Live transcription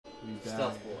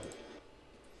Stealth boy.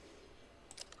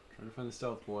 Trying to find the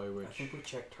stealth boy, which... I think we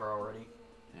checked her already.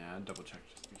 Yeah, double check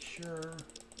just to be sure.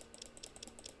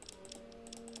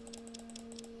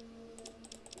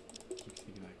 Keep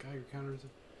thinking that Geiger counter is...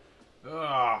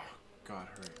 Ugh! God,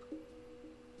 hurry.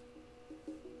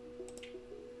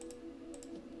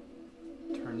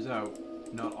 Turns out,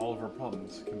 not all of our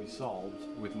problems can be solved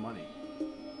with money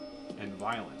and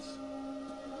violence.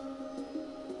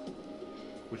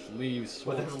 Which leaves...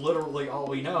 Well, that's literally all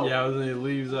we know. Yeah, it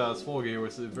leaves Svolgate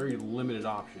with very limited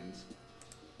options.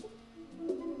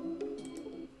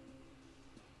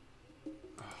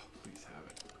 Oh, please have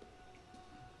it.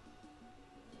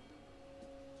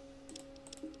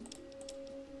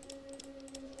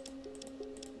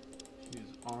 She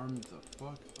is armed the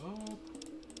fuck up.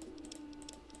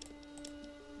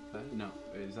 No,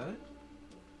 is that it?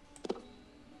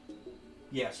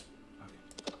 Yes.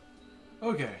 Okay.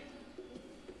 Okay.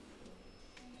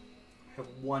 I have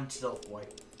one stealth boy.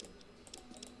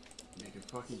 Make it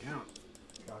fucking count.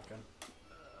 Shotgun.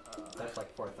 That's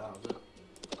like 4,000.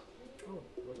 Oh,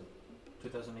 what is it?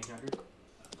 2,800. See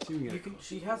if we can get You it can. close.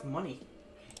 She has money.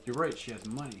 You're right, she has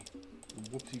money.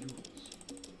 Whoopsie doodles.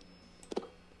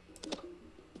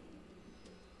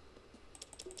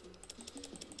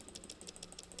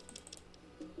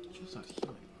 She's not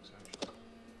healing books, actually.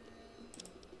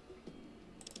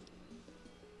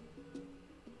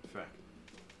 Fact.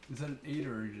 Is that an 8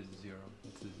 or just a 0?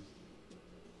 It's an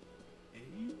 8?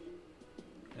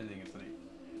 I think it's an 8.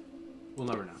 We'll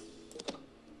never know.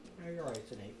 Yeah, you're right.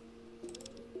 It's an 8.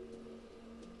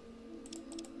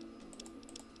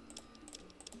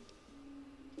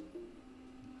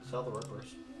 Sell the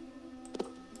rippers.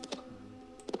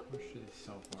 How much do they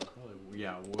sell for? Probably,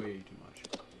 yeah, way too much.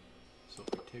 So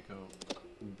if we take out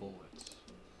bullets,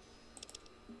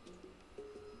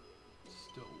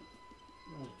 still.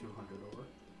 Only 200 over.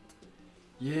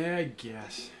 Yeah, I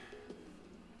guess.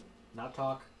 Not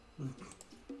talk.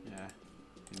 Yeah.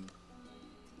 And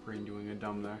brain doing a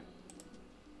dumb there.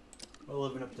 We're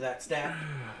living up to that stat.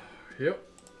 Yep.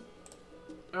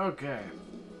 Okay.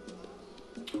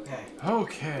 Okay,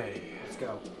 Okay. let's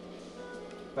go.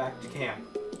 Back to camp.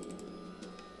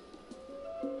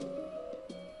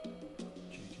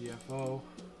 GTFO.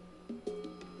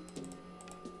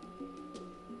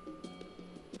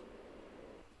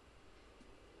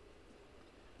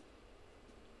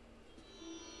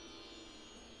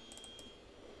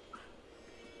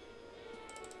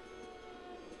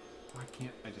 Why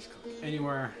can't I just click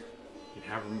anywhere and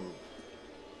have remove?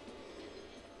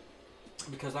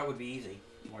 Because that would be easy.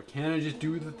 Why can't I just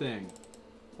do the thing?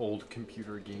 Old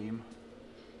computer game.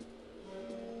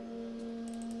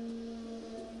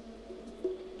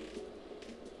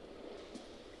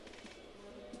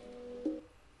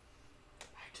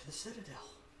 Back to the Citadel.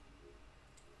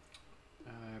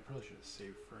 I probably should have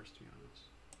saved first, to be honest.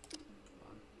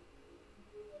 Hold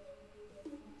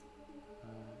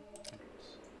on.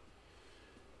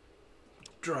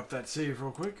 Drop that save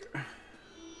real quick.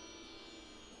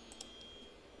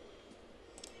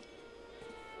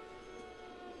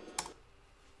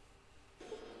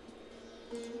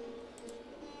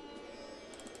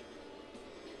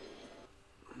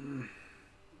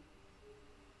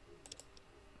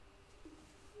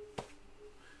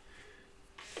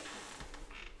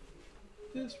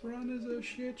 This run is a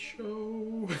shit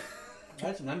show.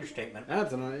 That's an understatement.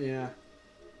 That's an yeah.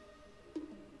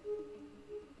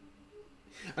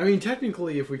 I mean,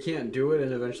 technically, if we can't do it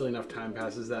and eventually enough time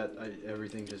passes that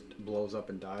everything just blows up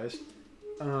and dies,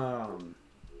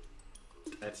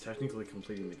 that's technically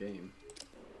completing the game.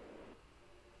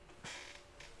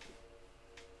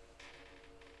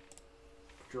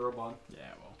 Durabon.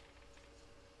 Yeah, well.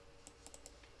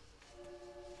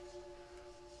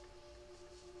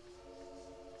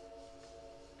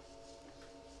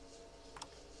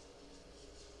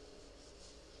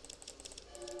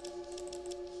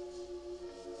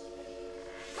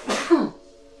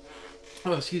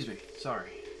 Oh, excuse me.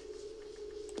 Sorry.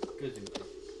 Good info.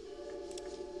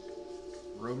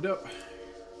 Robed up.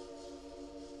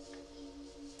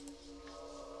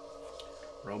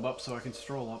 Robe up so I can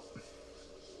stroll up.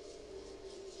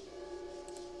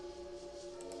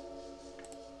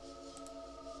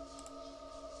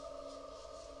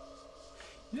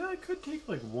 Yeah, I could take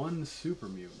like one super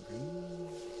mutant.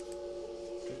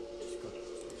 Just go.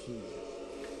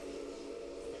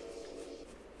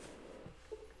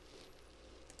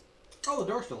 Oh, the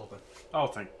door's still open. Oh,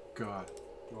 thank God.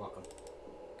 You're welcome.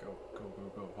 Go, go,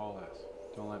 go, go. Haul ass.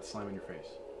 Don't let it slam in your face.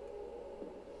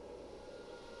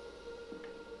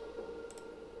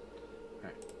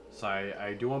 Alright. So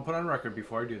I do want to put on record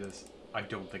before I do this. I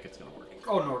don't think it's going to work.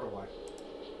 Oh, nor do I.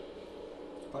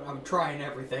 But I'm trying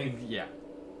everything. Yeah.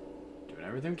 Doing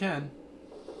everything we can.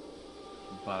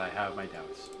 But I have my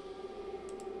doubts.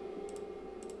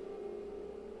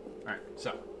 Alright,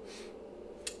 so.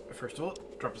 First of all,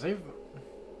 drop a save.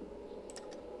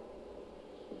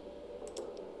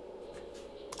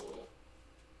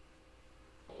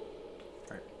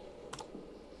 Alright.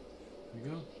 Here we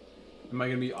go. Am I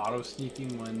going to be auto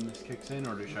sneaking when this kicks in,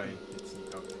 or should I hit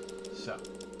sneak? Okay. So.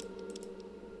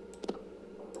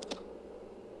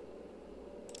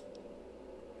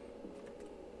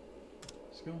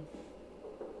 Let's go.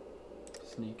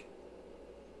 Sneak.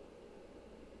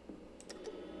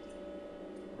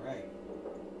 Right.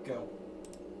 Go.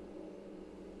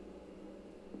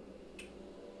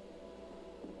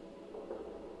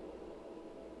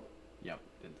 Yep,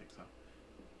 didn't think so.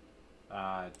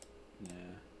 Nah.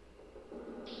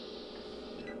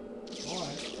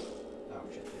 Alright. Oh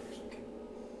shit, there's okay.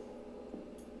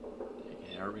 You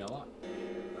can hurt me a lot.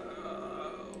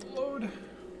 Load.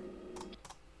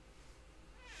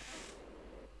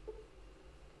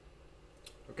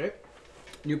 Okay.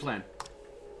 New plan.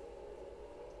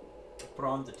 Put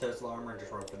on the Tesla armor and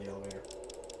just run for the elevator.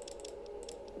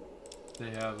 They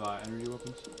have energy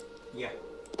weapons. Yeah.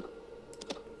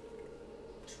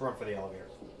 Just run for the elevator.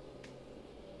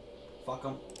 Fuck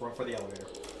them. Run for the elevator.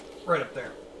 Right up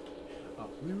there. Oh,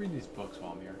 let me read these books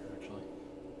while I'm here, actually.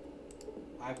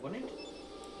 I wouldn't.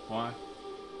 Why?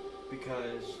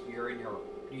 Because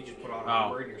you just put on Oh.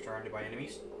 armor and you're surrounded by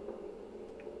enemies.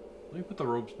 Let me put the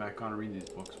robes back on and read these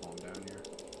books while I'm down here.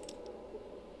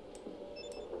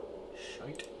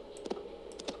 Shite.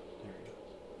 There we go.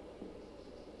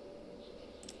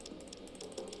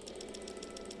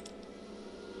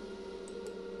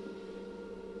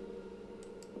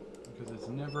 Because it's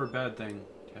never a bad thing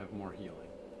to have more healing.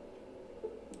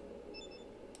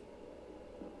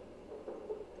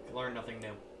 You learn nothing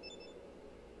new.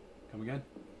 Come again?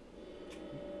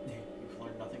 You've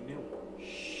learned nothing new.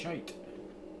 Shite.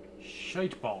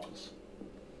 Shite balls.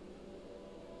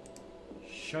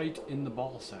 Shite in the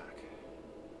ball sack.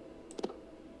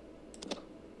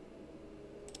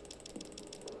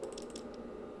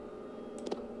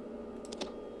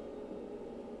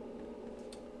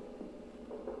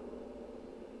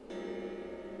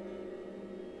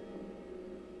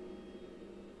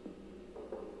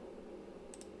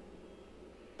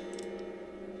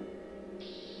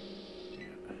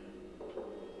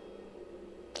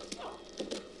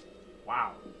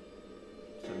 Wow.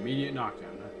 It's an immediate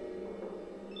knockdown, huh?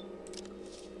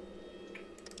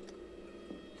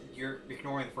 You're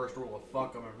ignoring the first rule of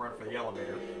fuck them and run for the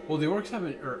elevator. Well, the orcs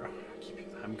haven't.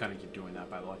 I'm gonna keep doing that,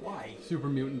 by the way. Why? Super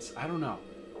mutants. I don't know.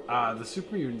 The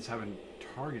super mutants haven't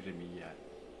targeted me yet.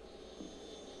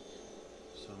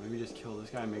 So maybe just kill this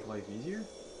guy and make life easier.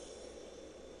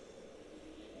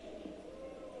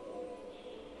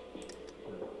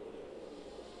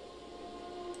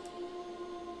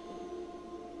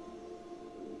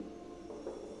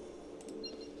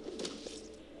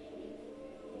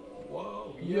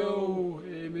 Whoa, Yo,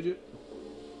 hey midget.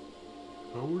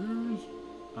 Powders.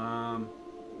 Alright.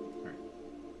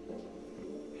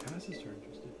 Cass is turn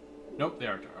interested. Nope, they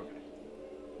are turn. Okay.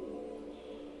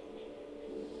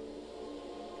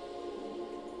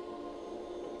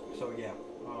 So yeah,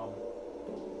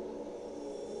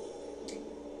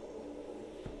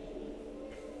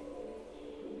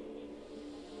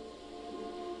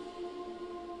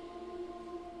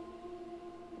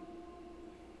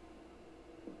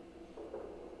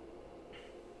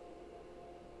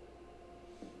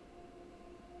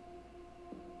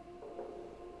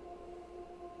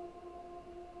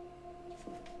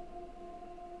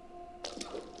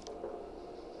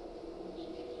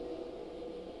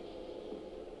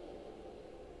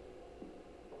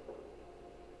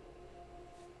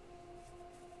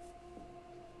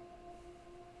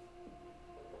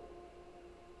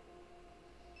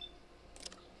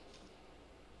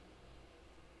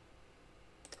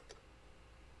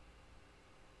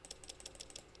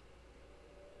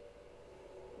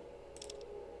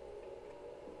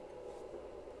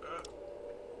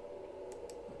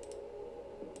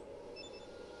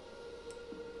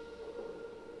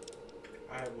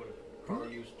 I would have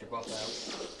probably used your buff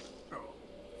out. Oh,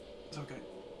 it's okay.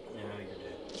 Yeah, you're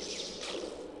dead.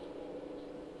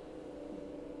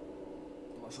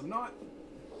 Unless I'm not.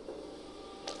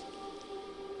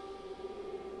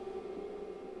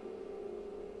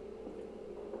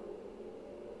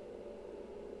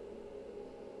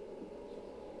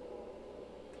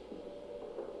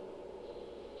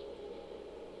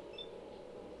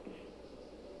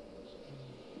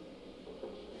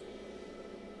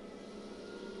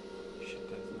 Shit,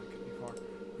 that's not gonna be far.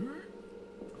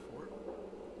 Four.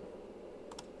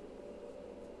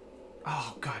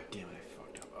 Oh, god damn it, I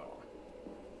fucked up. Oh.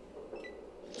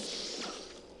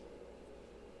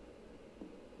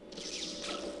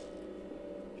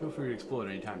 Feel free to explode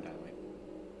anytime, Dynamite.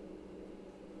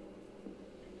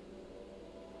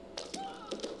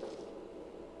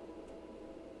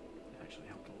 Actually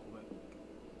helped a little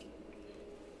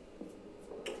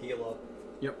bit. Heal up.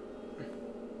 Yep.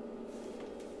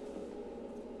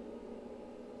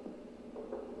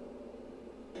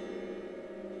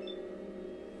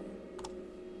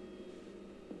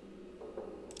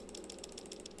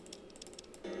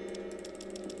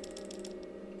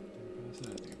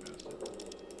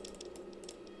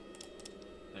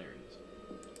 There it is.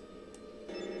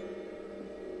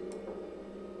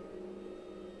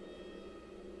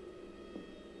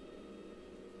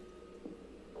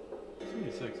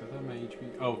 I thought my HP...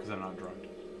 Oh, because I'm not drugged.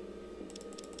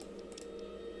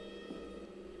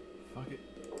 Fuck it.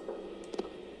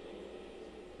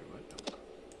 Wait, what?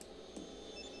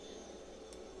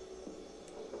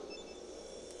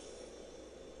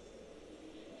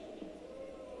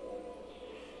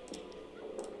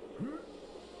 No.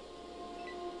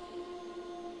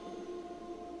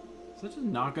 Is that just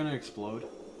not gonna explode?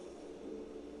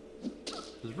 I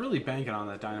was really banking on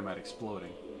that dynamite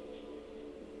exploding.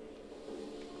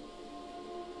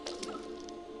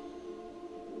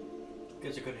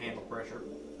 Guess it couldn't handle pressure.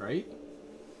 Right?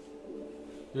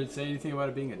 Did it say anything about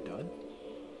it being a dud?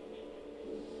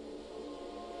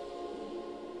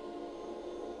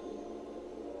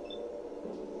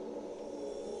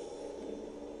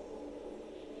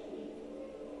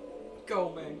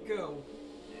 Go, man, go.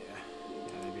 Yeah,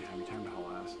 they'd be having time to haul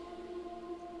ass.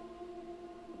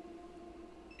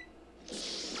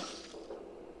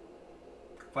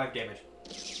 Five damage.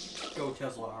 Go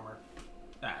Tesla armor.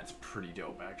 That's pretty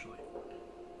dope, actually.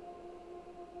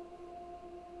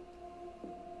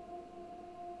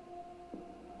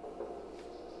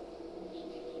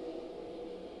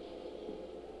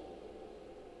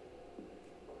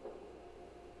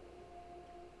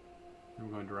 I'm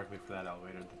going directly for that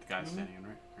elevator that the guy's standing in,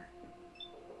 right?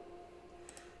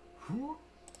 Alright.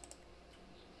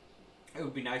 It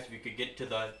would be nice if you could get to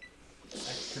the...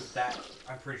 Because that,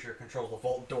 I'm pretty sure, controls the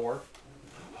vault door.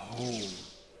 Oh.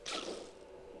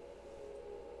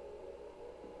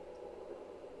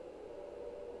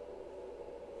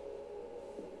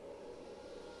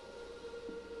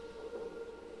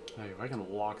 Hey, if I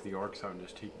can lock the orcs out and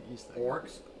just take these things.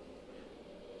 Orcs?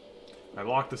 I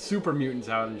lock the super mutants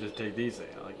out and just take these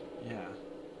things. Like, yeah.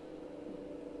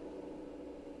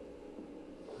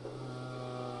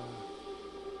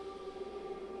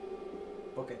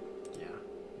 Okay. Yeah.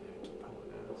 Yeah, keep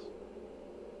pulling ass.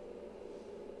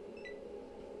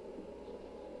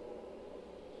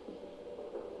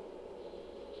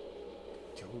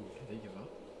 Yo, did they give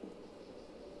up?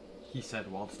 He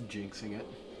said whilst jinxing it.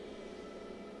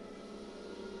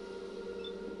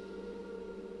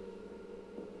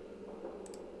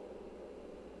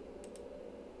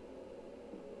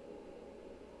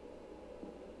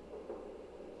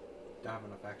 Don't have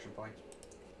enough action points.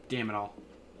 Damn it all.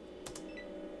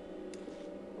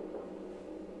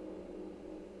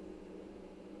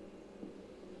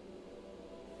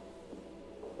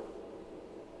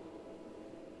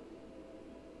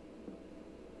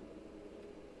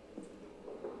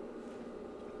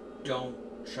 Don't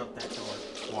shut that door.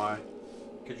 Why?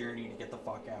 Because you're going to need to get the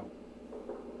fuck out.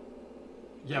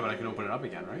 Yeah, but I can open it up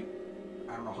again, right?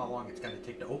 I don't know how long it's going to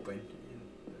take to open.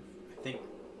 I think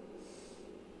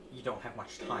you don't have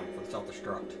much time for the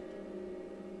self-destruct.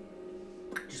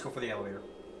 Just go for the elevator.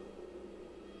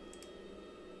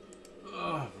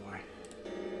 Oh boy.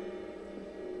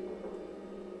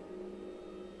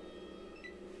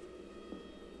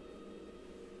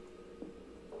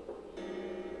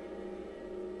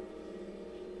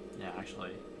 Yeah,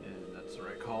 actually, that's the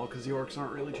right call because the orcs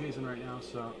aren't really chasing right now,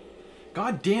 so...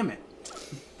 God damn it!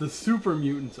 The super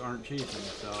mutants aren't chasing,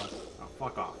 so... Oh,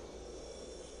 fuck off.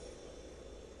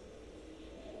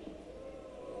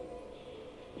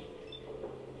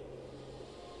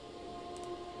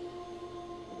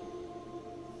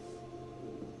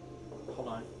 Hold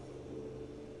on.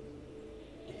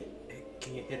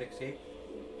 Can you hit escape?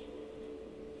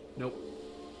 Nope.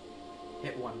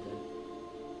 Hit one then.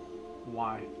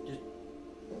 Why? Just...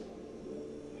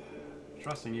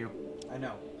 Trusting you. I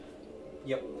know.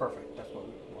 Yep, perfect. That's what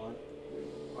we want.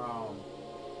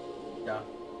 Done.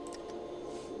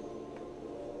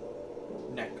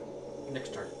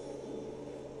 Next turn.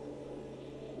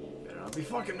 Better not be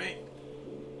fucking me.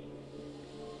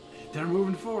 They're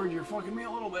moving forward, you're fucking me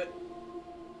a little bit.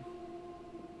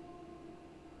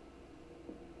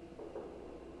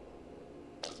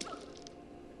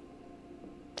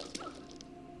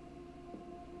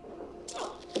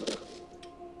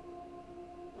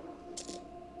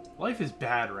 Life is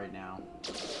bad right now.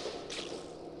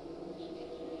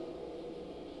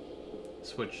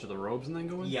 Switch to the robes and then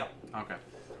go in? Yep. Okay.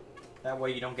 That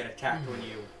way you don't get attacked when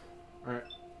you... Alright.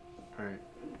 Alright.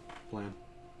 Plan.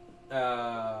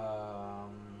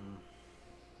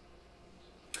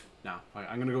 No.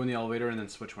 I'm gonna go in the elevator and then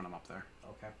switch when I'm up there.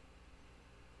 Okay.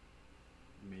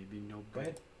 Maybe Go nobody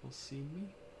ahead. will see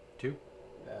me. 2.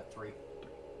 3.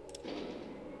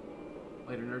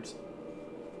 Later, nerds.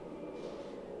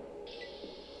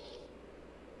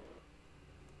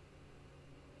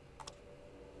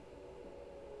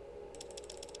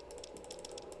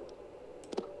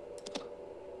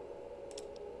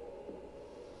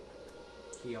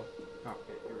 Heal. Oh,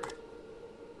 okay, you're right.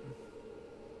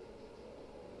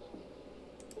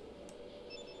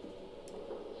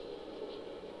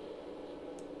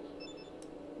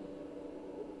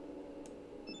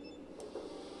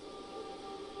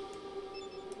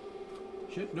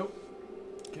 Shit, nope.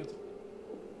 Cancel.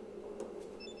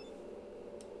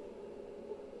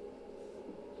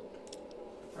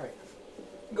 Alright.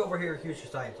 Go over here, use your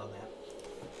science on that.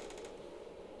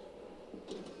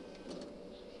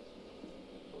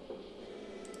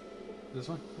 This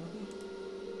one?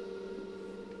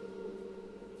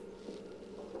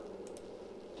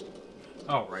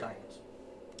 Oh, right. Science.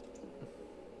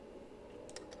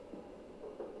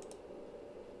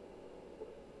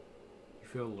 You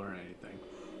fail to learn anything.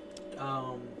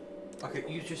 Okay,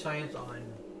 use your science on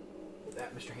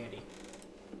that, Mr. Handy.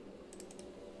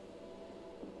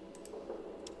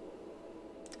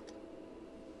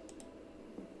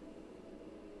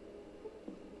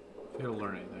 Fail to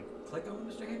learn anything. Click on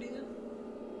Mr. Handy then?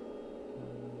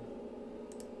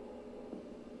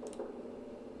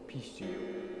 Peace to you.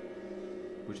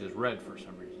 Which is red for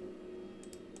some reason.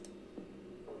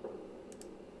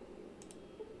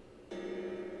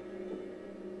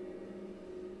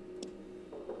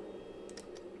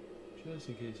 Just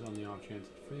in case on the off chance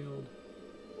it failed.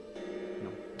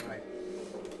 No. Alright.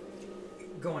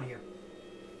 Go on here.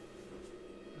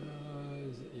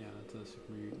 Yeah, that's a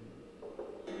super mutant.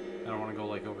 I don't want to go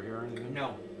like over here or anything?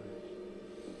 No.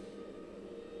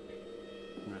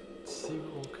 Alright, save it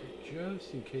real quick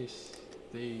just in case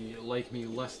they like me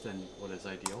less than what is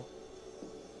ideal.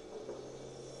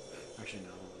 Actually, no.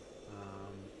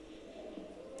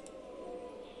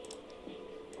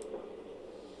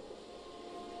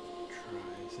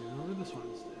 Try saving over this one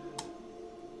instead.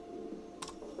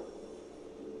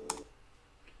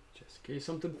 Just in case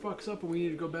something fucks up and we need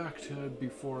to go back to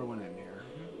before I went in here.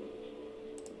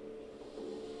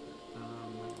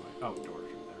 Oh, doors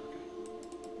right there, okay.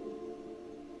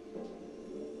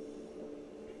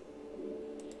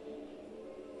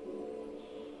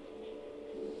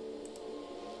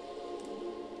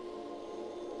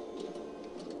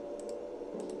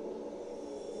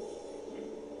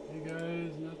 Hey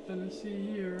guys, nothing to see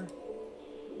here.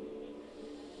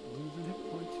 Losing hit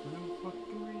points for no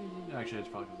fucking reason. Actually, it's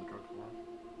probably because the drugs were off.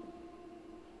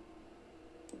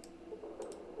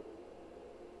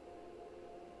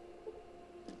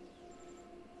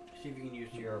 See if you can use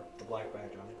the black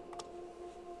badge on it.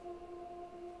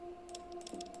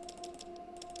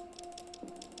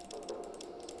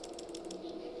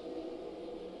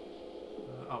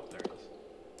 Oh, there it is.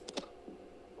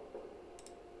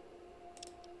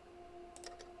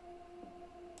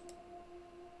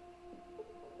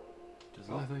 Does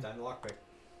nothing. Time to lockpick.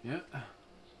 Yeah.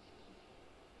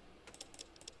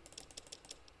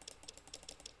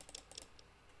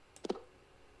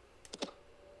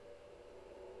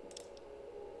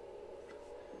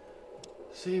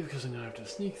 Save because I'm gonna have to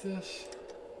sneak this,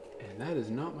 and that is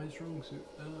not my strong suit.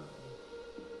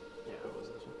 Yeah, it was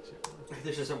this one. If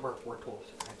this doesn't work, we're total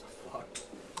kinds of fucked.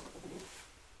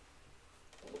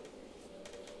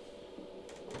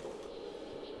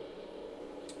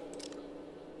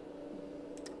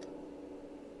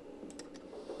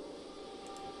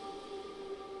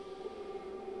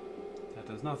 That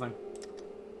does nothing.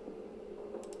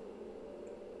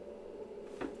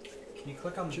 Can you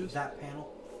click on that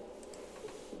panel?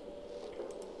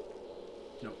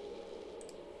 Nope.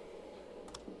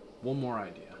 One more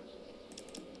idea.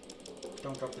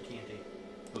 Don't drop the TNT.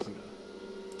 Wasn't gonna.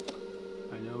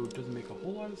 I know it doesn't make a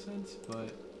whole lot of sense,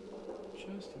 but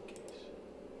just in case.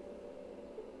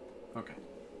 Okay.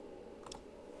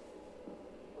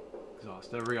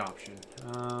 Exhaust every option.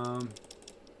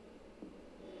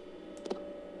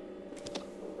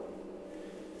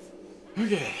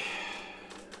 Okay.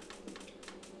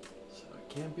 So it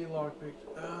can't be lockpicked.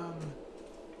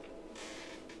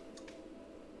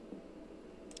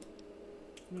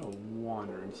 I'm gonna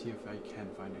wander and see if I can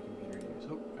find a computer to use.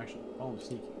 Oh, actually, while I'm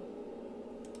sneaking.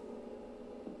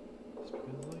 Just because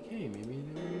I like hey, maybe you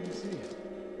didn't even see it.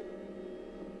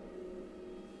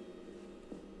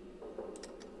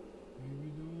 Maybe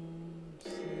don't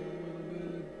see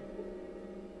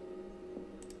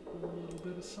a little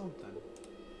bit of something.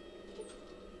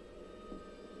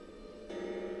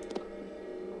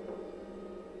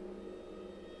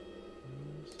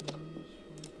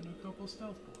 Swiping a couple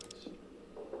stealth boys.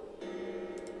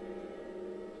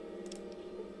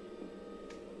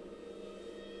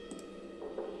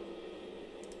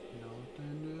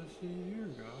 Nothing to see here,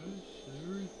 guys.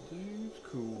 Everything's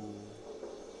cool.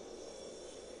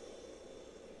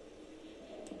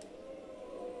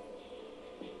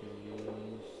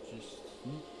 He's just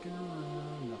sneaking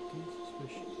around, nothing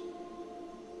suspicious.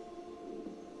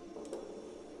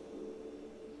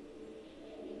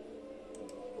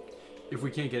 If we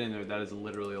can't get in there, that is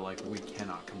literally like we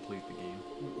cannot complete the game.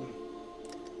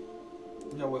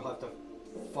 No, we'll have to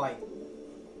fight.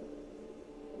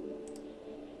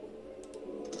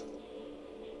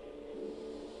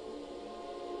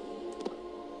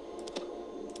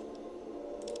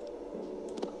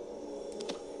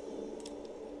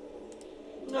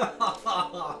 Do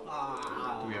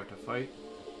we have to fight?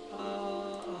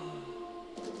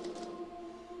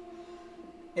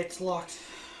 It's locked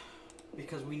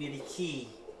because we need a key.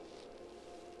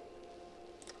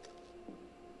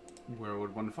 Where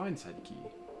would one find said key?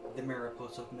 The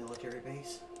Mariposa military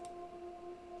base.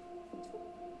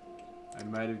 I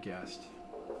might have guessed.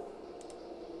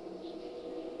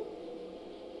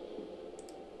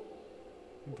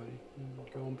 Hey, buddy. You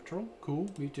go on patrol? Cool.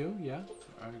 Me too. Yeah.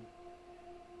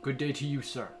 Good day to you,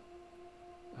 sir.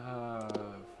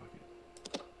 Fuck it.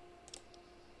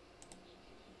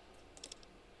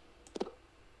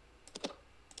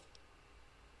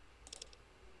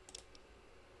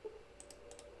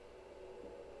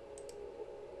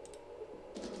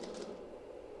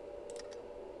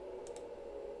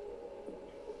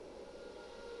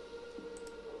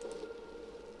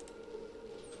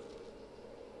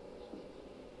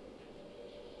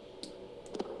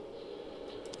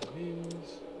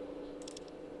 These.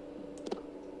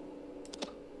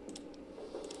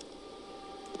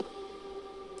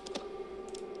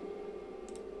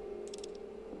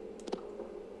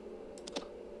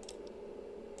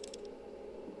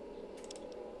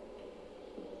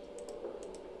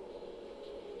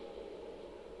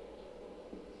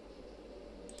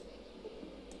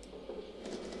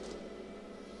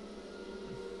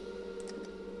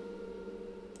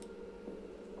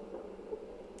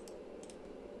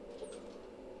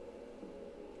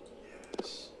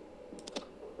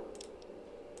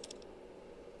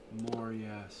 More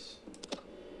yes.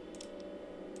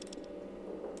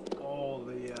 All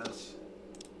the yes.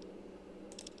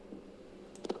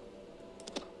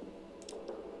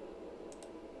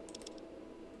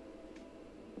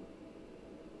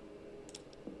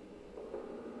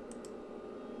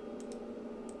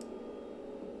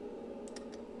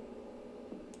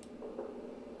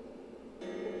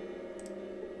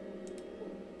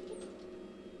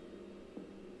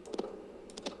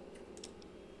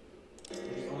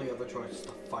 Choice is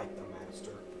to fight the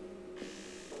master.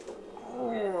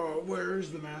 Oh, where's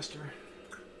the master?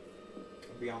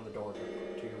 Beyond the door to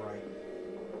your right.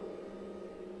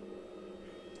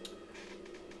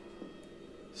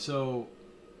 So,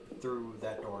 through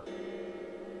that door.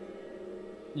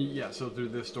 Yeah, so through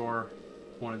this door,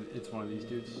 it's one of these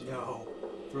dudes? No,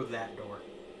 through that door.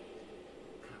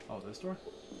 Oh, this door?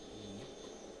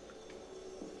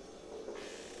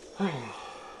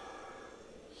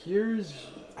 Here's...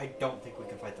 I don't think we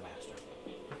can fight the master.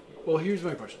 Well, here's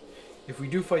my question. If we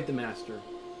do fight the master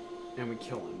and we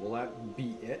kill him, will that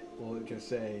be it? Will it just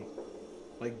say,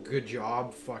 like, good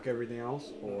job, fuck everything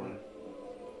else? Or...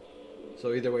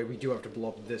 So either way, we do have to blow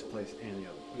up this place and the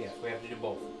other. Yes, we have to do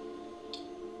both.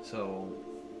 So,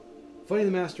 fighting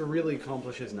the master really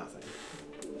accomplishes nothing.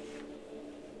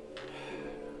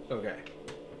 Okay.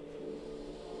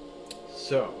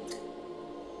 So.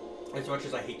 As much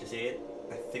as I hate to say it,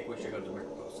 I think we should go to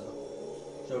Mariposa.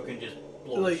 So we can just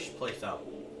blow Like, this place up.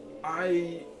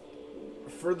 I,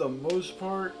 for the most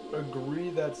part, agree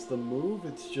that's the move.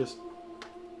 It's just,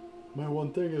 my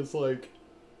one thing is like...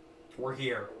 We're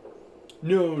here.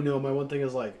 No, my one thing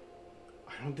is like,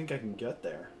 I don't think I can get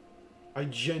there. I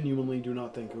genuinely do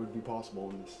not think it would be possible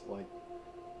in this, like...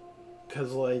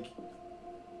 Because, like...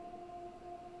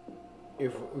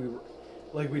 If we were...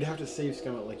 Like, we'd have to save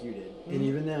Scummit like you did. Mm-hmm. And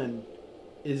even then,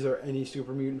 is there any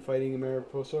super mutant fighting in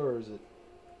Mariposa, or is it...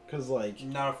 Because, like...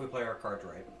 Not if we play our cards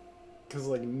right. Because,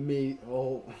 like,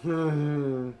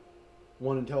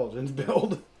 one intelligence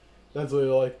build. That's what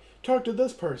you're like, talk to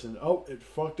this person. Oh, it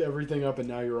fucked everything up and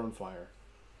now you're on fire.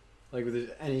 Like, if there's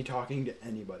any talking to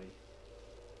anybody,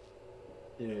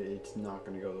 it's not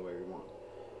going to go the way we want.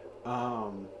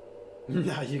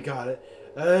 Now you got it.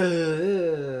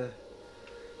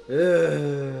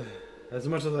 As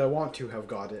much as I want to have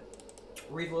got it.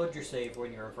 Reload your save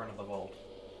when you're in front of the vault.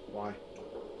 Why?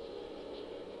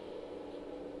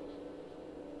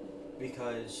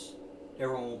 Because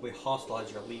everyone will be hostile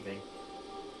as you're leaving.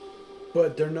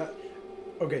 But they're not...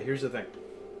 Okay, here's the thing.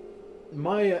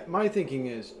 My thinking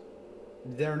is,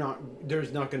 there's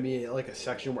not going to be like a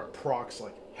section where it procs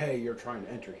like, hey, you're trying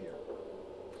to enter here.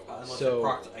 Unless So- it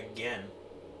procs again.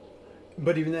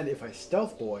 But even then, if I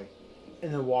stealth boy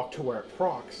and then walk to where it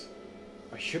procs,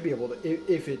 I should be able to...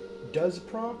 If it does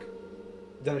proc,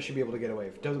 then I should be able to get away.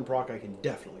 If it doesn't proc, I can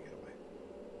definitely get away.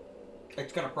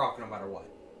 It's gonna proc no matter what.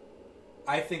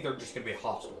 I think they're just gonna be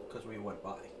hostile because we went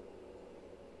by.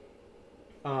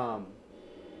 Well,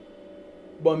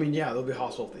 I mean, yeah, they'll be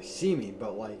hostile if they see me,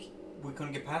 but like... We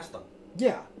couldn't get past them.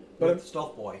 Yeah, But but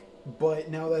stealth boy. But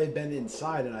now that I've been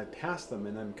inside and I've passed them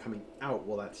and I'm coming out,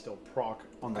 will that still proc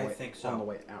on the I way think so. on the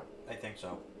way out? I think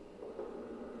so.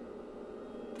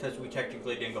 Because we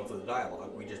technically didn't go through the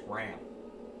dialogue. We just ran.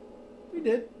 We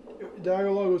did.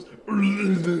 Dialogue was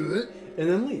and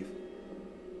then leave.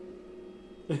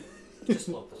 Just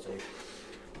load the save.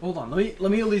 Hold on, let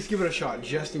me at least give it a shot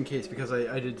just in case because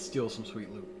I did steal some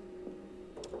sweet loot.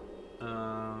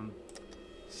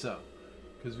 So,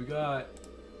 because we got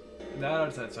that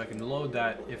outside, so I can load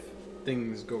that if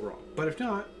things go wrong. But if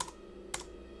not,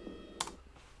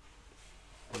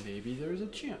 maybe there's a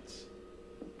chance.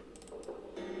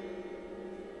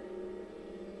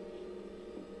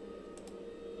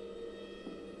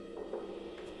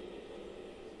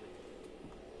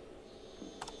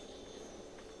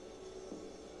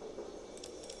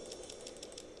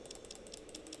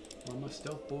 Well, my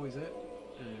stealth boy's it.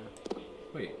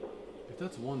 Wait, if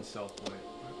that's one stealth boy,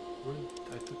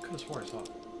 I could have swore I saw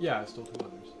it. Yeah, I stole 2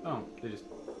 others. Oh, they just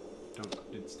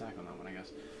didn't stack on that one, I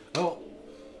guess. Oh.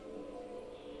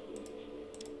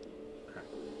 Okay.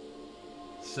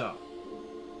 So.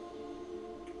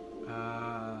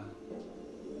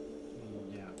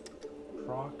 Yeah.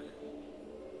 Proc.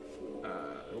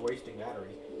 You're wasting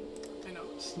battery. I know.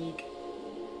 Sneak.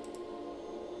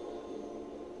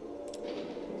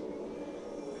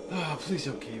 Oh, please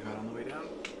don't cave out on the way down.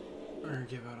 Or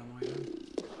give out on the way down.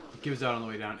 It gives out on the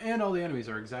way down. And all the enemies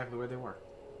are exactly where they were.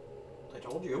 I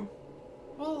told you.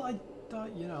 Well, I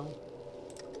thought, you know.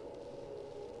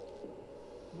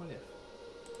 What if?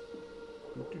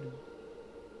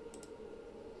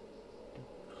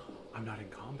 I'm not in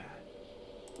combat.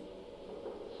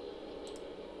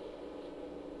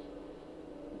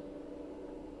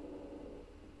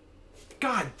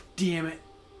 God damn it.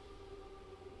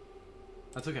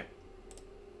 That's okay.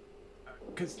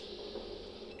 Because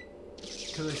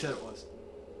I said it was.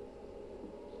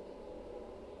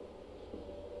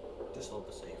 Just load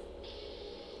the save.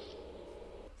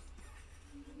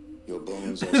 Your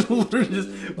bones are Literally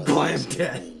just blam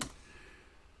dead.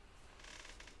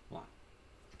 Hold on.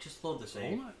 Just load the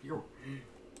save. Hold on. You're...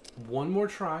 One more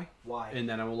try. Why? And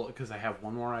then I will look, because I have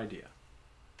one more idea.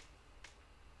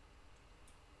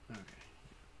 Okay.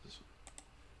 This one.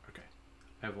 Okay.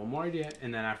 I have one more idea,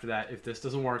 and then after that, if this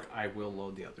doesn't work, I will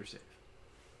load the other save.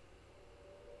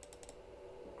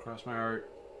 Cross my heart,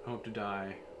 hope to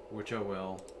die, which I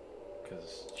will,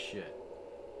 because shit.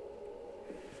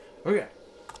 Okay.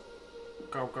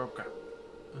 Go, go, go.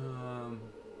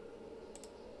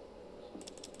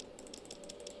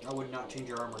 I would not change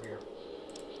your armor here.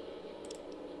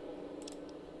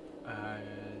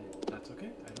 That's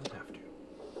okay. I don't have to.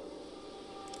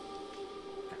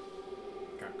 Go,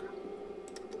 go, go.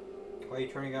 Why are you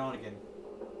turning it on again?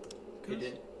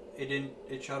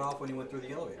 It shut off when you went through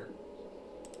the elevator.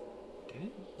 Did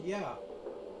it? Yeah.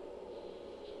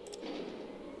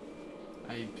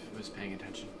 I was paying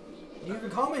attention. You even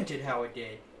commented how it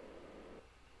did.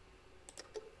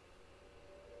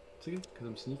 It's okay, because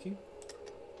I'm sneaking.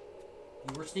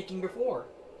 You were sneaking before.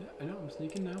 Yeah, I know, I'm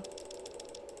sneaking now.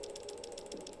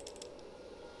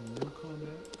 No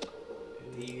combat.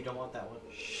 You don't want that one.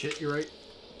 Shit, you're right.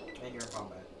 And you're in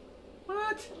combat.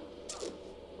 What?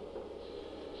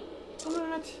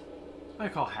 What? I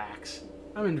call hacks.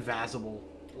 I'm invisible.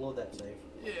 Load that save.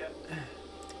 Yeah.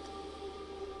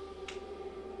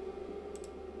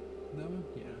 That one?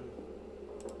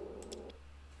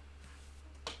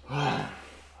 Yeah.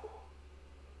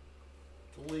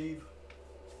 Leave.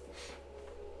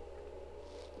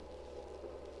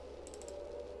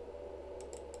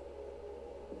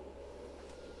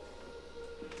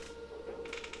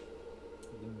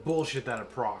 Bullshit that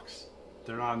it procs.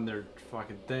 They're not on their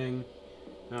fucking thing.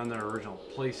 on their original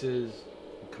places,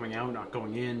 coming out, not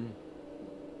going in.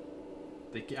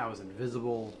 I was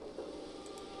invisible.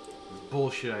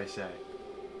 Bullshit, I say.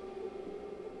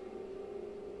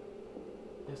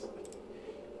 Yes.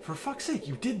 For fuck's sake,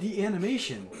 you did the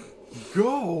animation.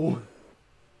 Go!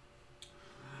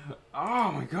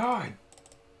 Oh my god.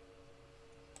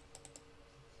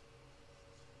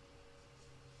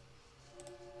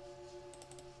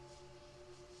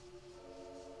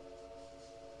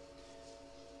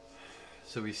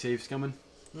 So we save Scumming?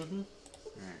 Mm-hmm.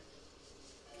 Alright.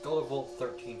 Go to Vault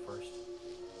 13 first.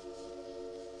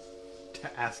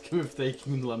 To ask him if they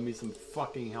can lend me some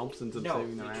fucking help since I'm No,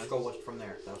 saving you their just ass. go look from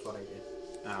there. That's what I did.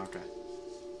 Ah, okay.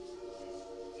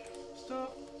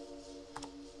 Stop.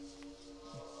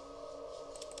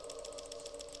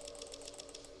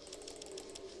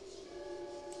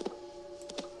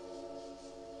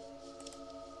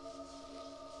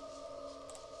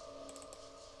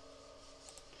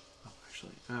 Oh,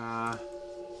 actually,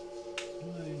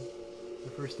 the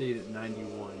first date at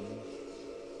 91.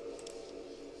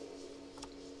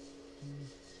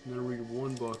 I'm gonna read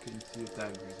one book and see if that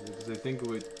increases it, because I think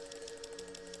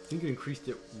it increased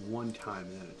it one time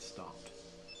and then it stopped.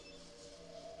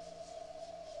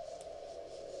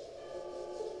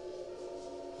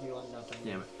 You want nothing.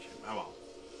 Damn it. Oh well.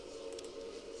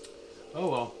 Oh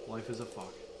well, life is a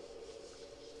fuck.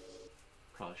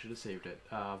 Probably should have saved it.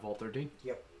 Vault 13?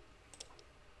 Yep.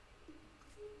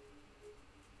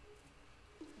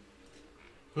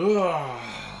 Oh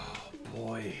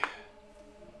boy.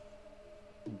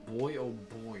 Boy, oh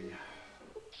boy.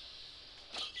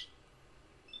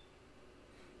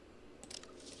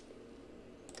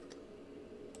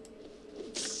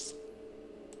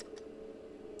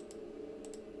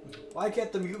 Why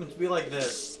can't the mutants be like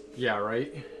this? Yeah,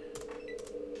 right?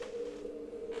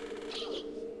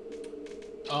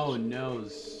 Oh no,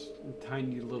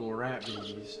 tiny little rat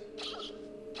babies.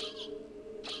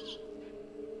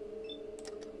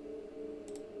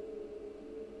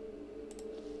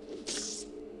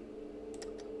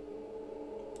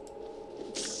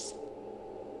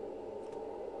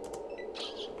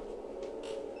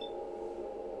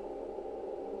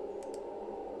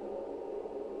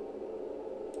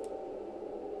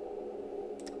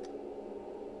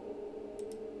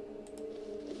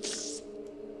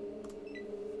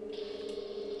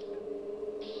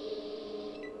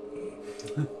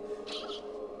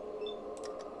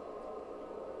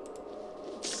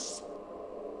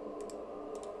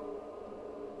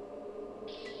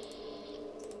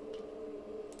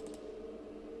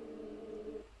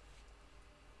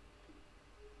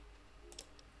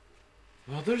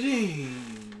 Well,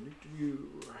 13!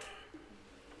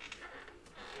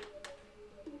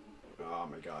 Oh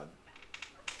my god.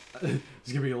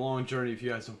 It's gonna be a long journey if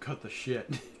you guys don't cut the shit.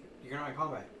 You're not in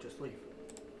combat. Just leave.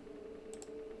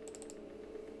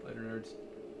 Later, nerds.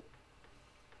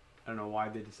 I don't know why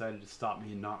they decided to stop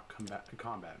me and not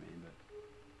combat me,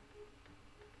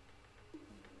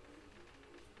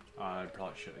 but... I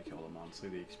probably should have killed him, honestly.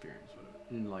 The experience would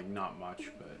have... Like, not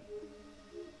much, but...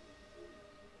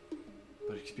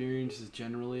 But experience is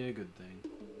generally a good thing.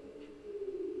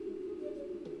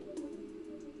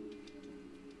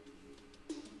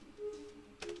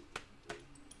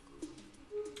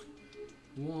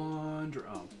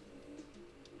 Oh.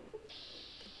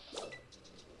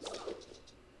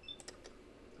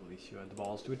 At least you had the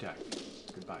balls to attack me.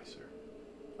 Goodbye, sir.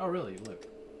 Oh, really? You live.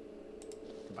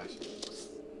 Goodbye, sir.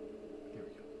 Here we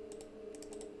go.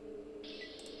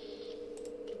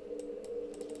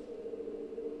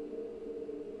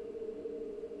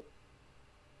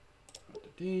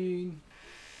 Dean.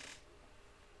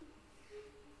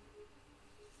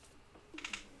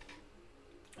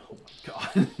 Oh my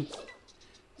god.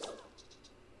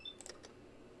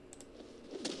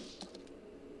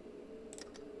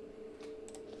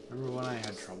 Remember when I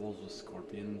had troubles with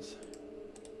scorpions?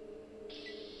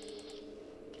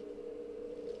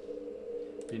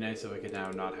 Be nice if I could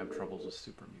now not have troubles with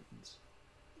super mutants.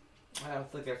 I don't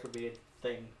think that could be a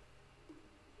thing.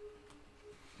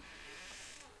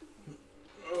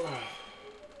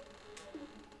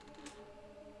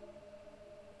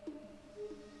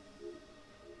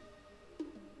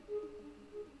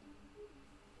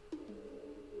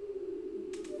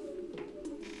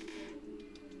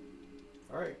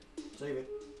 Alright, save it.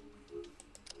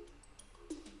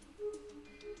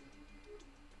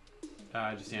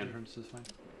 Just the entrance is fine.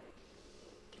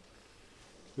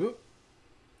 Whoop.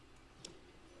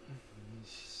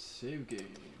 Save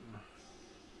game.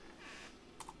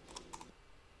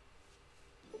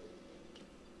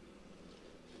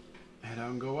 Head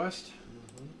out and go west.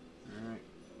 Alright.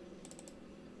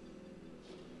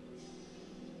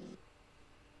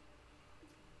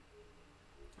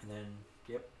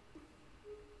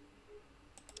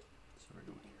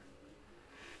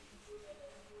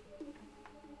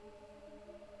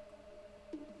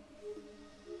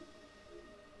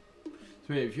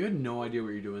 Wait, if you had no idea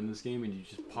what you're doing in this game and you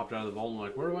just popped out of the vault and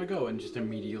like, where do I go? And just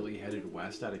immediately headed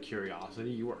west out of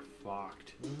curiosity, you are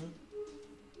fucked.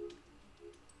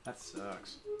 That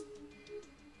sucks.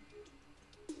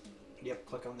 Yep,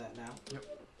 click on that now. Yep.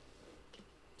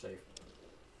 Save.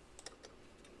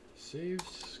 Save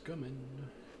scumming.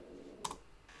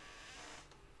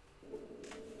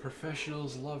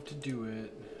 Professionals love to do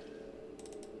it.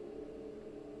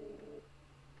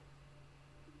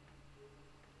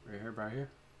 Right here.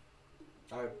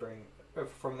 I would bring...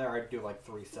 From there, I'd do like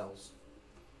 3 cells.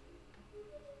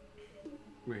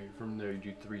 Wait, from there you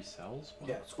do 3 cells? What?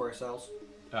 Yeah, square cells.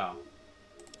 Oh.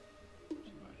 It's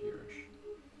about here-ish.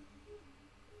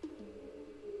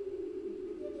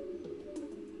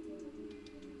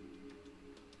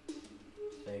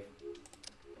 Save.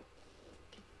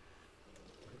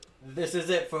 This is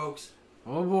it, folks.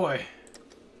 Oh boy.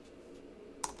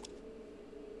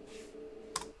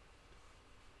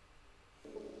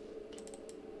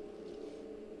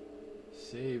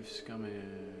 Save scumming.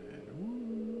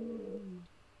 Woo.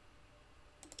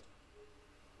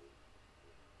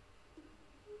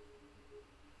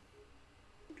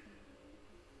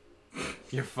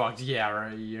 You're fucked. Yeah,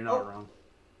 right. You're not wrong.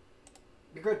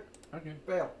 You're good. Okay.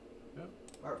 Fail. Yep.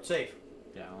 Alright, save.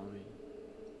 Yeah, let me.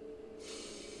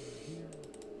 Here.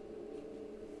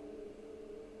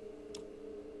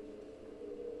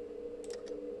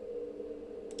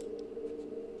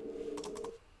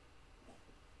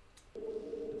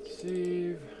 Let's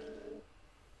save.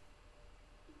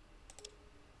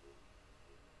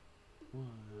 1,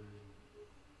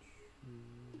 2.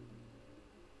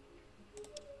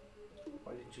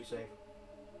 Why didn't you save?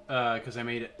 Because I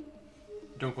made it.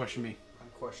 Don't question me. I'm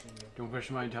questioning you. Don't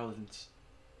question my intelligence.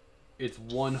 It's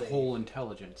one Save. whole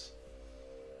intelligence.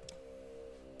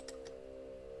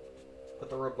 Put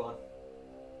the rib on.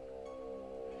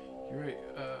 You're right.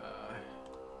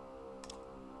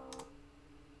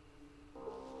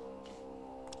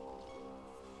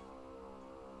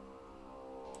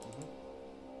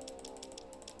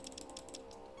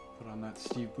 Put on that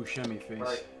Steve Buscemi face.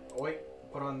 Alright, wait.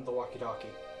 Put on the walkie-talkie.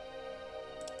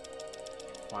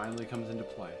 Finally comes into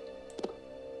play.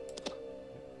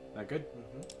 That good?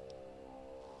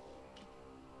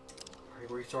 Are you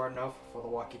restarted enough for the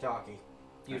walkie-talkie?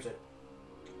 Use it.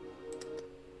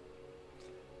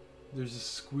 There's a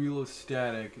squeal of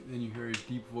static, then you hear a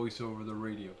deep voice over the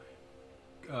radio.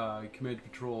 Command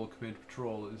Patrol,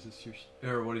 is this your...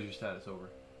 Or what is your status over?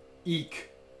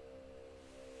 Eek.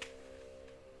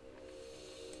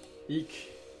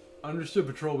 Eek. Understood,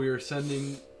 Patrol, we are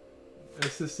sending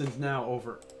assistance now,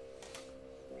 over.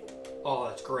 Oh,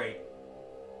 that's great.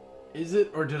 Is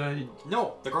it, or did I...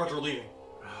 No, the guards are leaving.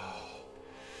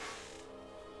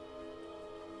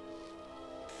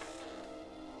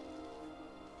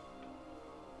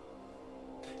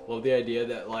 Love the idea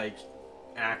that, like,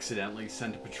 accidentally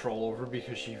sent a patrol over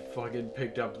because she fucking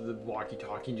picked up the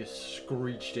walkie-talkie and just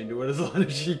screeched into it as loud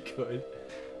as she could.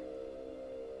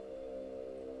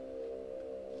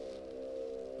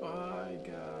 Bye,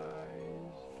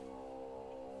 guys.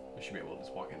 I should be able to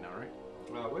just walk in now, right?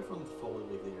 Wait for them to fully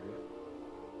leave the area.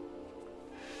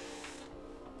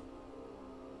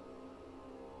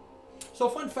 So,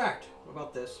 fun fact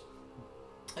about this.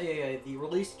 The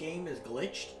release game is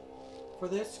glitched for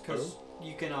this, because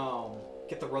you can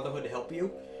get the Brotherhood to help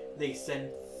you. They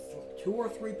send 2 or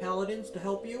 3 paladins to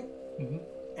help you,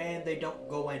 and they don't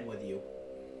go in with you.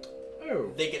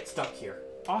 Oh. They get stuck here.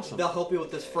 Awesome. They'll help you with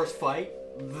this first fight.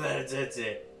 That's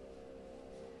it.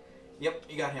 Yep,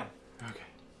 you got him. Okay.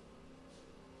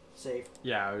 Save.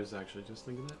 Yeah, I was actually just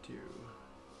thinking that too.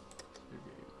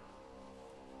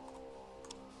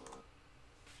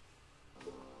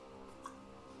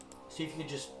 See if you can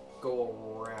just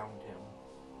go around him.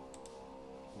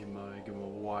 Give him a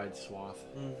wide swath.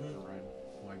 Mm-hmm. Right,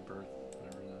 wide berth,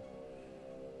 whatever that.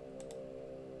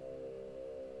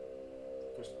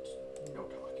 Just no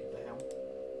talking to him.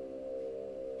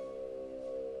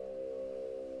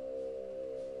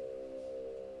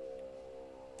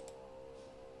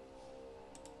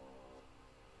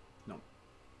 No.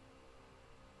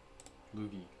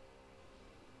 Loogie.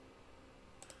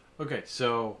 Okay,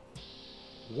 so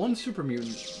one super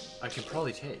mutant I could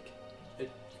probably take. You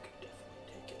could definitely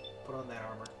take it. Put on that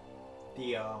armor.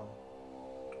 The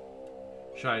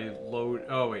Should I load?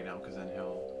 Oh wait, no, because then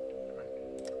he'll.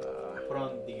 put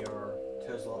on the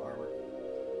Tesla armor.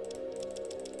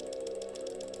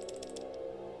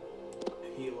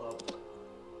 Heal up.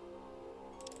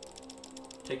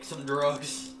 Take some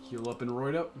drugs. Heal up and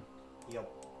roid up. Yep.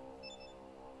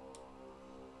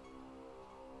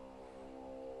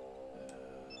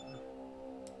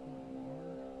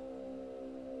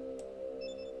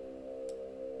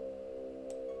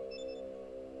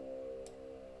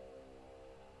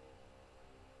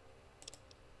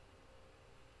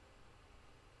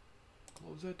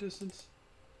 was that distance?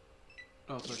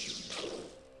 Oh, it's actually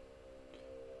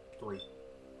 3.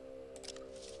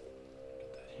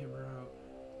 get that hammer out.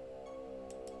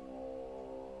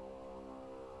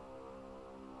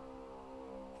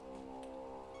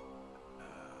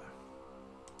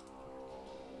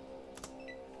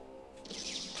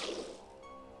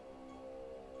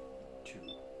 Two.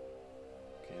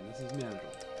 Okay, and this is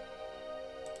manageable.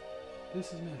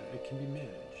 This is manageable. It can be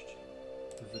managed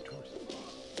with the torso.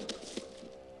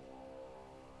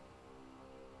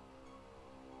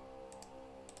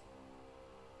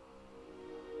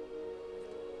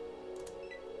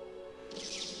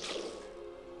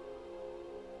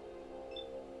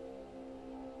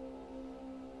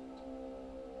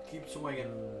 Keep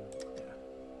swinging. Yeah.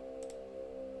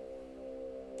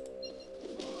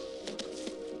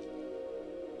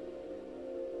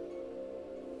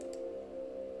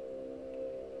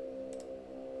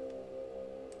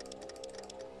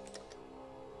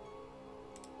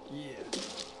 Yeah.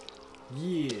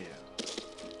 Yeah.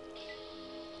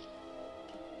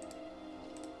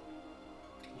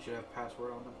 You should have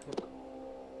password on them too.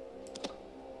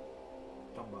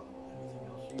 Don't bother with anything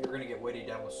else. You're gonna get weighted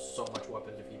down with so much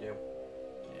weapons if you do.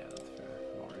 Yeah, that's fair.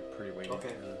 I'm already pretty weighted.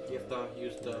 Okay, you have to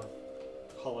use the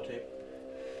holotape.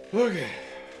 Okay.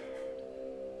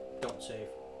 Don't save.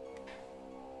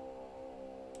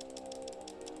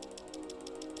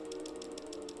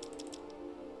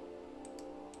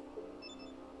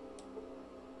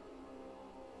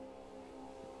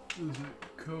 Is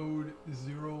it code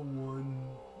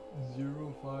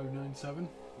 010597?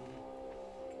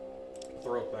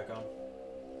 Throw it back on.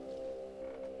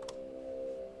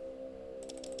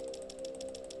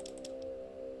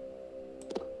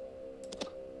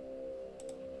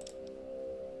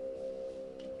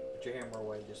 Put your hammer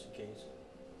away just in case.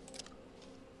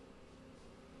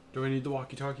 Do I need the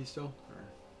walkie-talkie still? Or?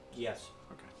 Yes.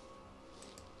 Okay.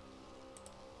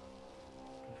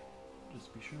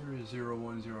 Just be sure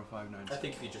 010597. I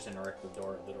think if you just interact with the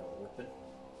door will open.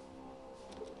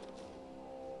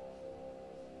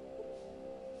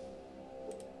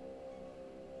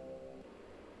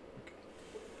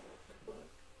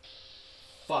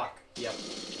 Fuck. Yep.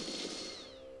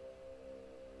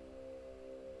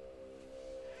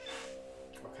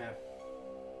 Okay.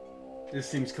 This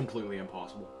seems completely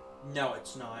impossible. No,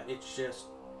 it's not. It's just...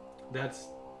 That's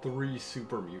 3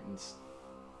 super mutants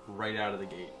right out of the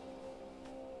gate.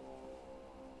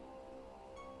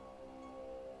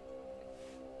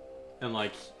 And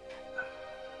like...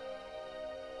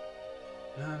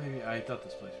 maybe I thought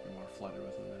this place would be more flooded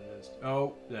with them than it is.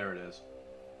 Oh, there it is.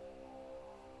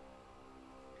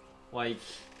 Like,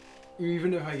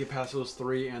 even if I get past those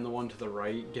 3 and the one to the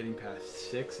right, getting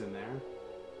past 6 in there...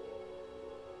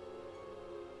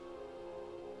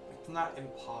 It's not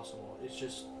impossible. It's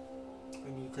just... We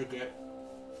need to get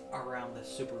around the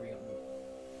super mutant.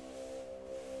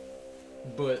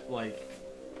 But, like...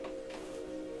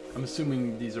 I'm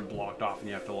assuming these are blocked off and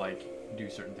you have to, like, do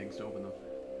certain things to open them.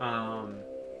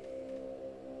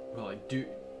 Well, like, do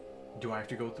I have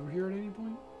to go through here at any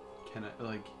point? Can I,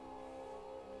 like...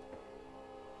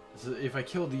 So if I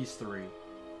kill these 3,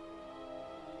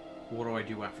 what do I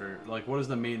do after? Like, what is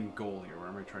the main goal here? Where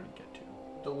am I trying to get to?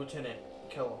 The lieutenant.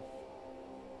 Kill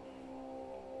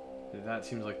That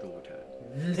seems like the lieutenant.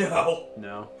 him. No!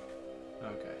 No?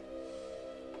 Okay.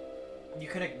 You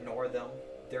can ignore them.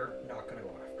 They're not gonna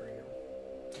go after you.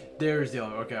 There's the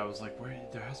elevator. Okay, I was like, where?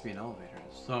 There has to be an elevator.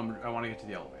 So I want to get to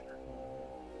the elevator.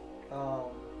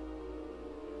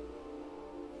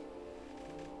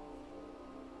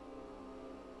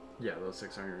 Yeah, those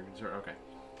 6 are your concern. Okay.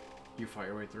 You fight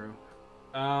your way through.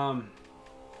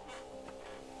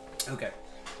 Okay.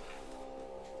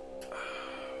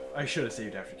 I should have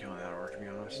saved after killing that orc, to be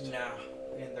honest. Nah.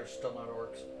 And they're still not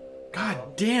orcs.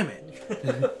 God damn it!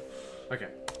 Okay.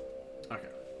 Okay.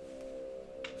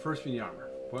 First, we need armor.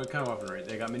 What kind of weaponry?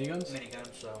 They got miniguns?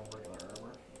 Minigun, so regular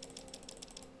armor.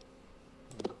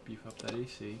 Beef up that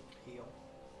AC. Heal.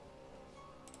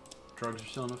 Drugs are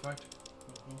still in effect?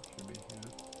 Mm-hmm. Should be, yeah.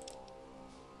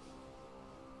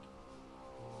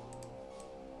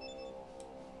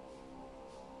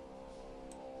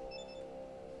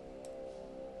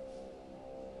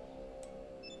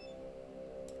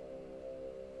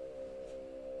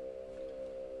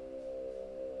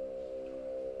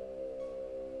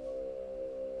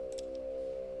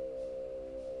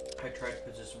 I tried to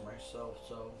position myself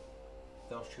so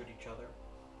they'll shoot each other.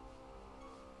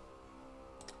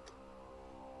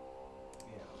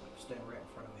 Yeah, like stand right in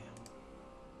front of him.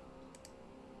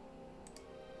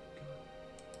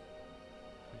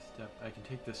 I can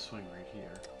take this swing right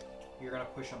here. You're gonna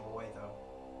push him away though.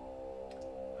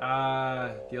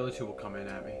 The other two will come in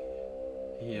at me.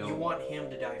 You want him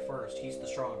to die first. He's the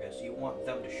strongest. You want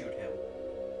them to shoot him.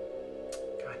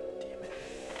 God damn it.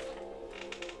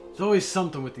 There's always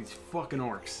something with these fucking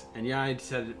orcs. And yeah, I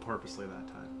said it purposely that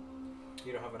time.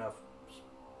 You don't have enough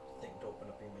thing to open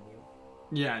up your menu.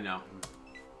 Yeah, I know.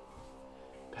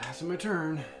 Passing my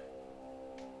turn.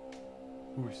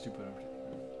 Ooh, stupid.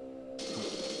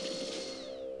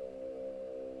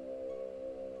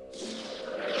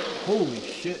 Holy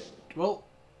shit. Well,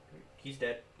 He's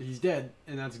dead. he's dead,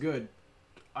 and that's good.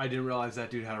 I didn't realize that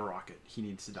dude had a rocket. He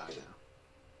needs to die now.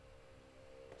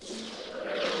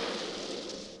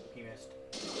 He missed.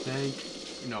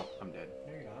 No, I'm dead.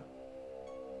 No, you're not.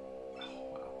 Oh,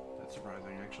 wow. That's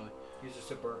surprising, actually. He's just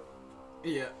a burp.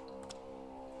 Yeah.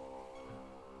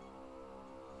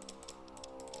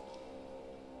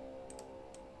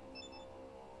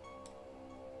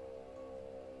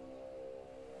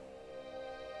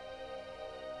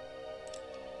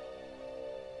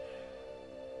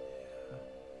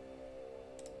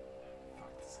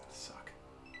 Fuck, this is gonna suck.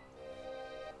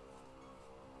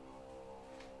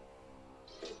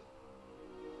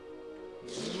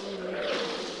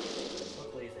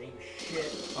 Luckily, his aim is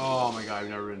shit. Oh my god, I've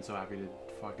never been so happy to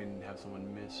fucking have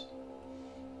someone miss.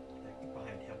 Like,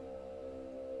 behind him.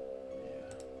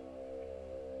 Yeah.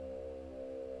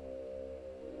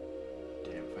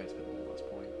 Damn, if I spent one less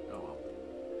point. Oh well.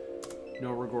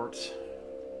 No regrets.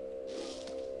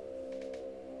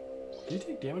 Did you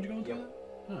take damage going through Yep.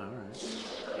 that? Oh, alright.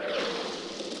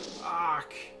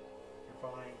 Fuck! You're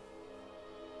fine.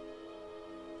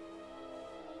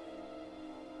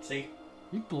 See?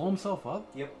 You blow himself up?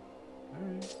 Yep.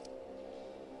 Alright.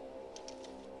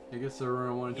 I guess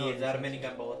they're one He is out of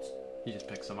minigun bullets. He just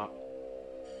picks them up.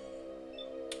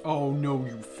 Oh no,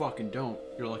 you fucking don't.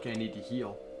 You're lucky I need to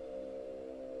heal.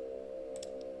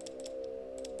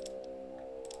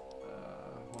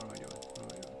 What am I doing? What am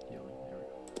I doing? Healing. There we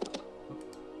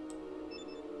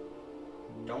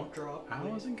go. Don't drop. I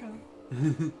please. wasn't gonna.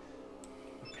 I'm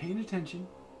paying attention.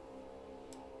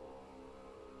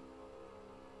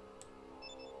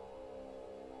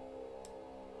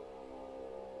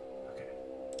 Okay.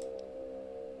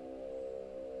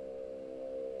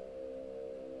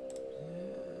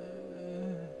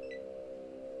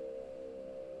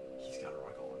 He's got a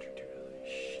rocket launcher too, doesn't he?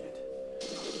 Shit.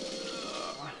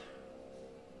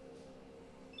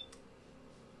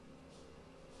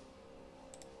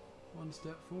 One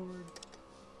step forward.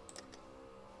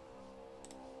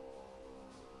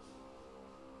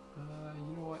 You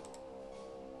know what?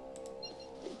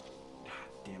 Ah,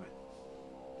 damn it.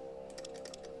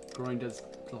 Groin does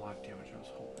a lot of damage, I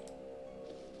was hoping.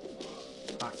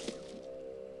 Fuck.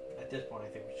 At this point, I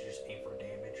think we should just aim for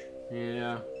damage.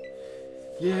 Yeah.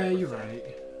 Yeah, you're right. I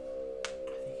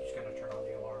think he's gonna turn on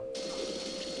the alarm.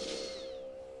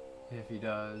 If he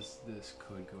does, this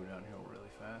could go downhill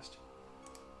really fast.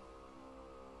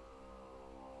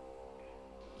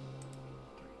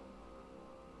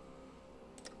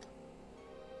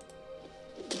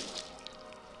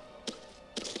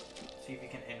 See if you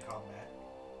can end combat.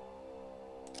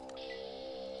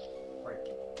 Right,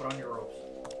 put on your ropes.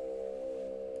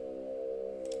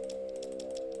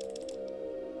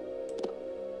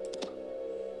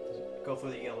 Go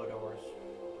through the yellow doors.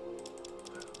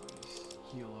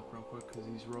 Let's heal up real quick because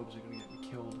these robes are gonna get me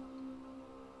killed.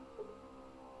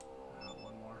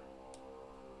 One more.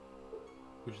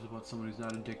 Which is what someone who's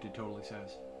not addicted totally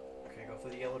says. Okay, go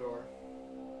through the yellow door.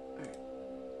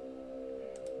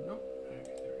 Nope. Okay,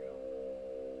 there we go.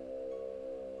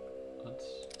 Let's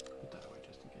put that away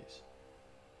just in case.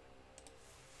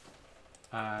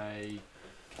 I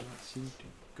cannot seem to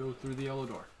go through the yellow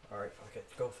door. Alright, fuck it.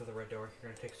 Go through the red door.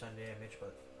 You're gonna take some damage,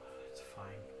 but it's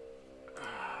fine.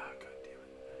 Ah, god damn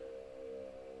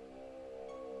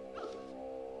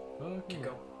it. Keep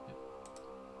going. Yep.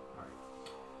 Alright.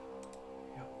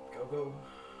 Yep, go.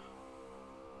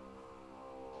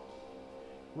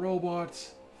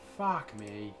 Robots. Fuck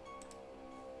me.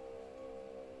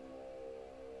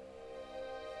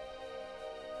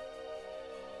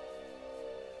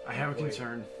 I have a Wait.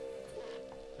 concern.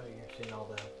 Oh, you're seeing all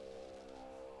the...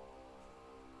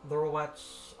 The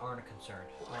robots aren't a concern.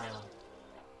 No, I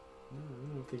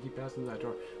don't know if they keep passing that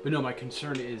door. But no, my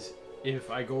concern is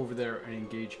if I go over there and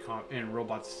engage and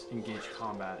robots engage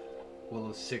combat, will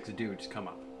those 6 dudes come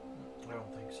up? I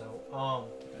don't think so.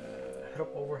 Head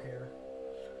up over here.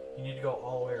 You need to go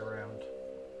all the way around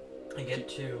and get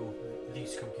to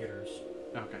these computers.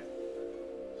 Okay.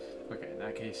 Okay, in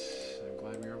that case, I'm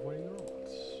glad we are avoiding the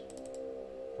robots.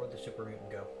 Where'd the super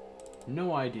mutant go?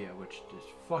 No idea, which is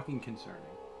fucking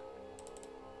concerning.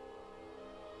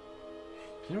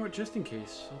 You know what? Just in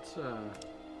case, let's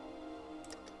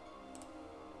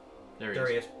There There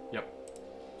he is. Yep.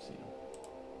 See him.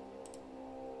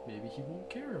 Maybe he won't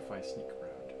care if I sneak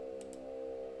around.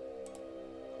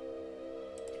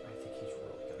 I think he's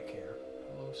really gonna care.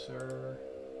 Hello, sir.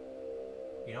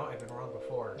 You know, I've been wrong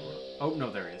before. Oh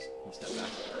no, there he is. He stepped back.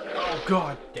 Oh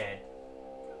God. Dead.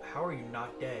 How are you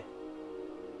not dead?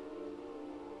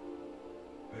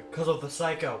 Because of the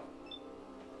psycho.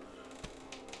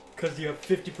 Because you have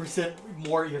 50%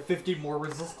 more, you have 50 more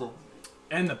resistance.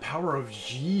 And the power of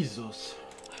Jesus.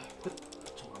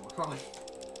 That's why we're calling.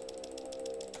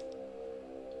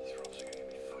 These ropes are gonna get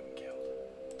me fucking killed.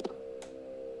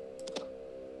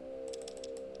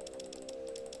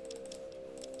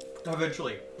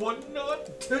 Eventually. But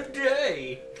not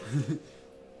today!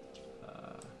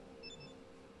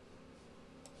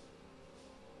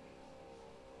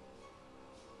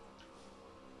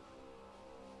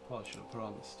 Probably should have put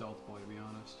on the stealth boy, to be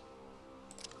honest.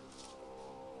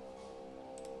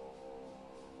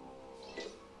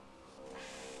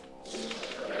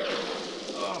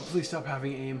 Oh, please stop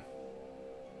having aim.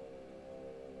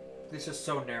 This is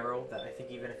so narrow that I think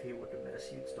even if he would have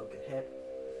missed, you'd still get hit.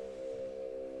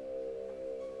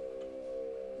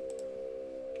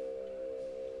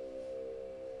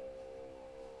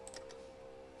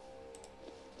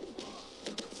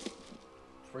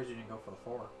 Surprised you didn't go for the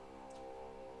 4.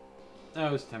 I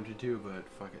was tempted to, but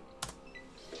fuck it.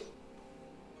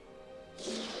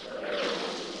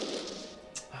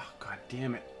 Oh, God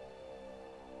damn it.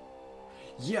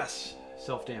 Yes!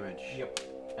 Self-damage. Yep.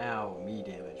 Ow, me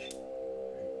damage.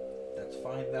 That's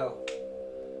fine though.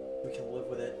 We can live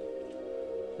with it.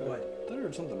 What? I thought I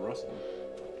heard something rustling.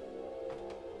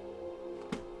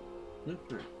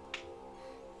 Alright.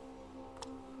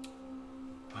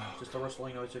 Just a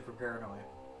rustling noise from paranoia.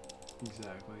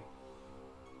 Exactly.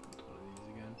 One of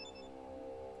these again.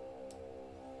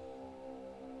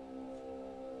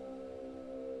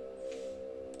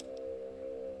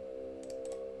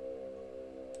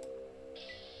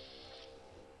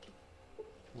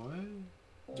 What?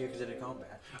 Yeah, because it in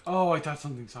combat. Oh, I thought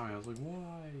something saw me. I was like,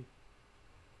 why?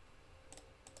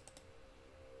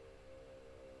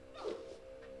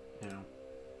 You know.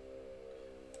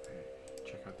 Okay,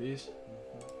 check out these.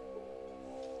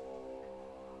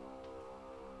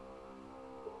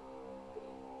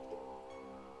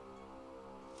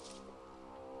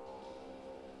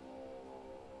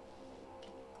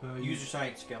 Use your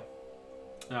science skill.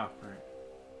 Oh, alright.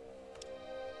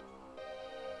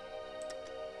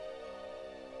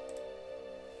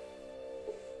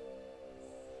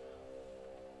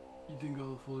 You think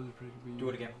all the folders are pretty good? Do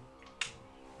it again.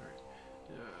 Alright.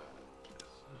 Yeah.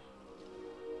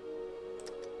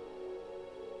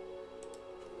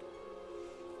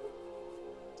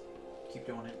 Keep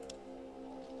doing it.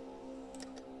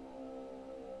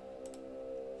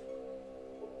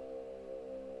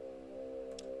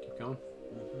 Keep going.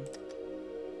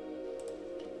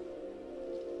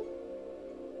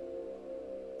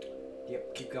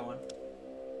 Yep, keep going.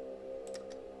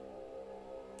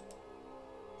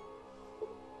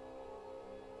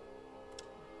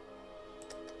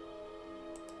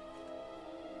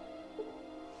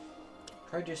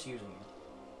 Try just using it.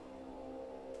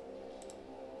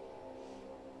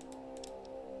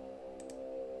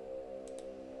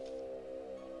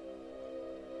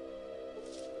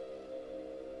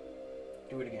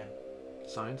 Do it again.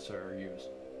 Science or use?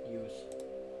 Use.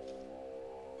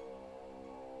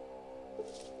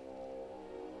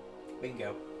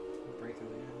 Bingo. Break through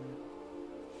the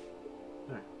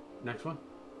Alright. Next one?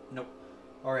 Nope.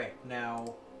 Alright,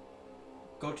 now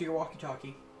go to your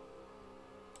walkie-talkie.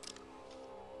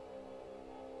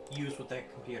 Use with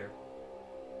that computer.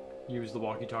 Use the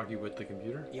walkie-talkie with the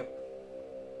computer? Yep.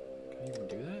 Can you even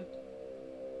do that?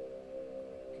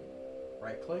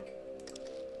 Right click.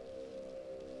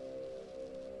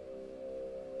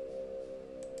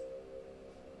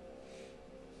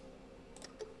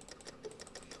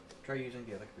 Try using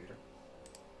the other computer.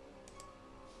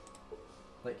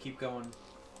 Like keep going.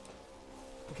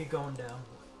 Keep going down.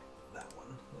 That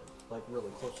one. Like really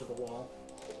close to the wall.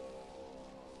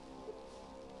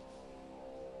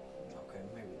 Okay,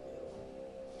 maybe the other one.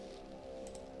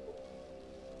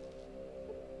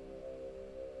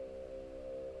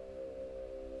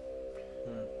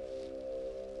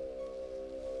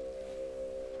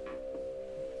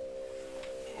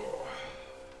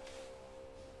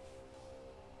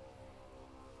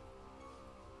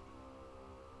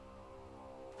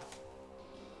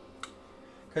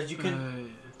 Because you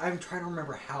can, I'm trying to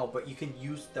remember how, but you can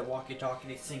use the walkie-talkie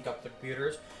to sync up the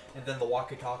computers, and then the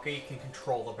walkie-talkie can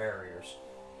control the barriers.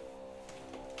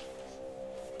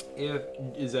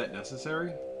 Is that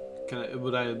necessary?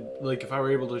 Would I, like, if I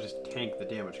were able to just tank the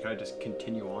damage, could I just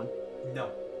continue on?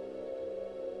 No.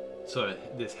 So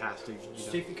this has to.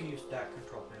 See if you can use that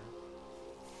control panel.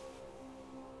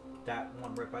 That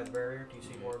one right by the barrier. Do you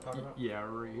see what we're talking about? Yeah,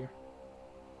 right here.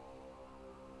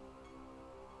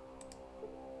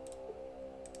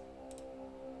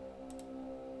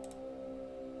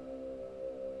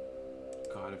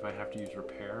 God, if I have to use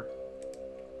repair.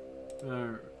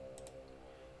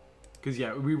 Because,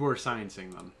 yeah, we were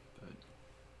sciencing them. But...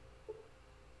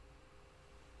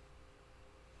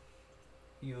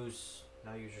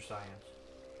 Now use your science.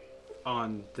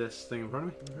 On this thing in front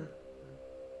of me? Mm-hmm.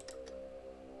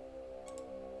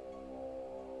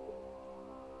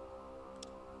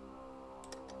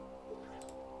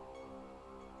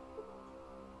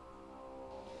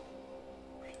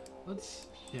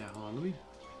 Yeah, hold on, let me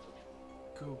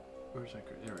go, where's that,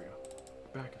 there we go.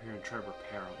 Back up here and try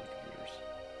repair on the computers.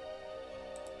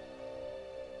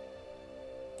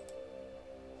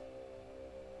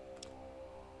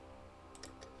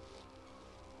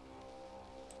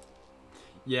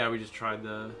 Yeah, we just tried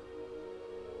the...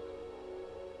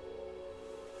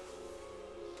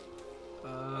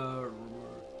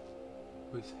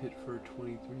 was hit for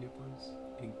 23 hit points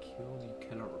and killed. You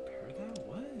cannot repair that?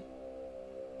 What?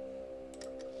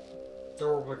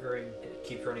 Door wiggering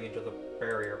keeps running into the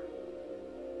barrier.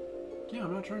 Yeah,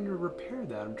 I'm not trying to repair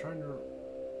that. I'm trying to...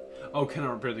 Oh,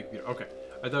 cannot repair the computer. Okay.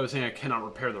 I thought it was saying I cannot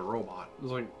repair the robot. I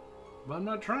was like, but I'm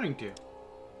not trying to.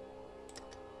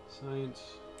 Science...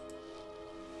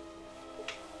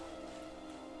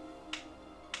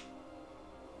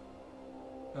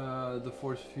 the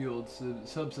force fields, the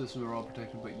subsystems are all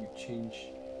protected, but you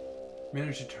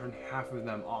manage to turn half of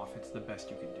them off. It's the best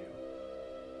you can do.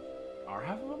 Are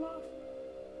half of them off?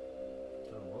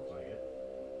 Doesn't look like it.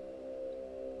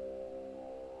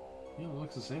 Yeah, it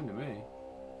looks the same to me.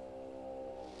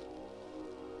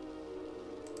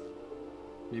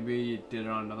 Maybe you did it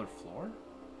on another floor?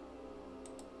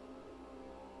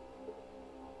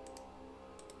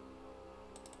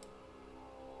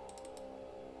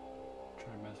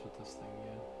 Try and mess with this thing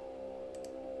again.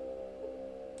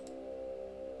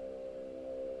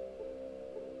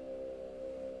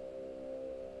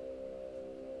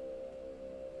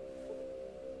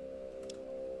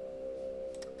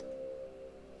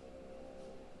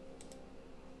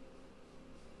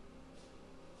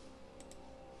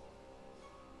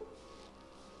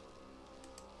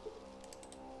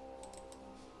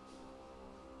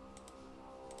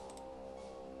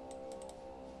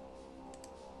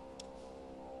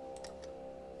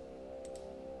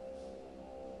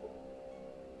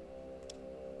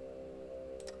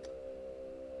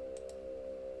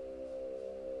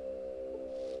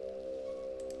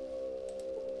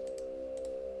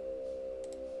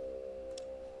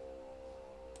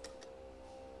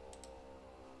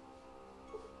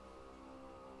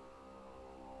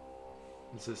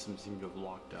 The system seemed to have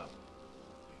locked up.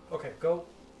 Okay, go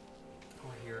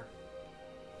over here.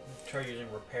 Try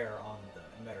using repair on the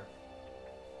emitter.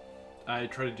 I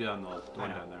tried to do that on the one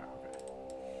down there. Okay.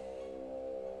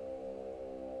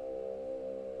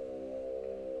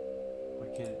 Why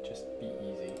can't it just be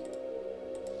easy?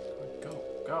 Go,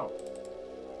 go.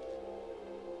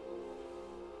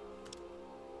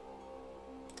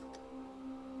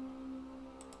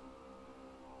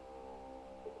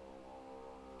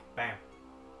 Bam.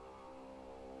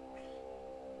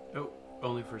 Oh,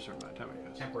 only for a certain amount of time, I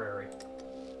guess. Temporary.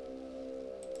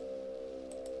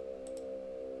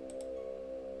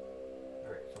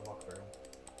 Alright, so walk through.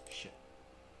 Shit.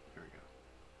 There we go.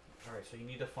 Alright, so you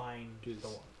need to find the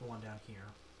one down here.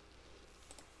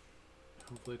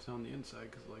 Hopefully it's on the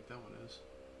inside, because like that one is.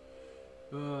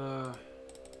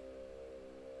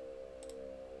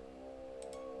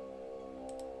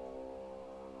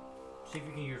 See if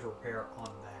you can use repair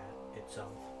on that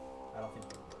itself. I don't think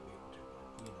you'll be able to, but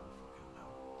you never fucking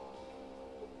know.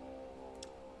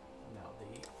 Now the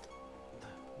thing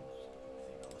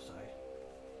on the side.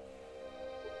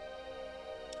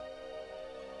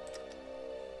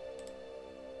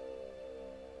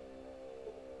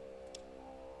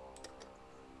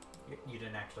 You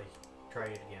didn't actually try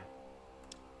it again.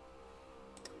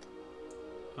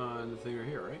 The thing right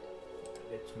here, right?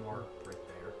 It's more right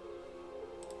there.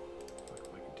 Fuck if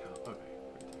I can tell. Okay,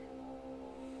 right there.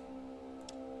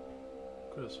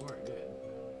 Could have swore I did.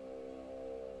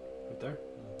 Right there?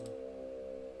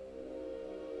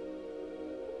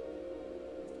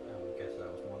 I guess that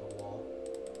was more the wall.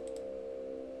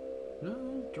 No,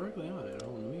 directly on it.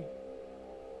 Hold on, let me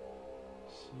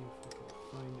see if I can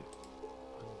find it.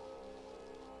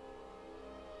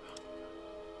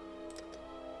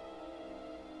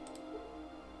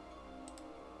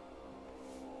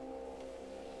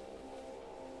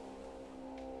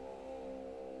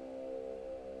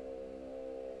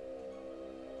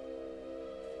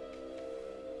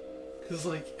 Because,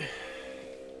 like,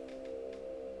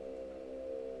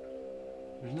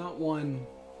 there's not one.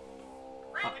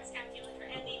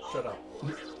 Shut up.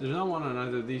 There's not one on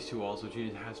either of these two walls, which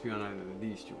means it has to be on either of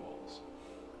these two walls.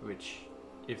 Which,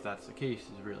 if that's the case,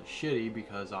 is really shitty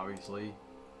because obviously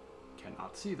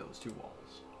cannot see those two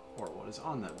walls or what is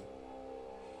on them,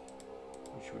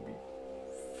 which would be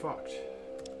fucked.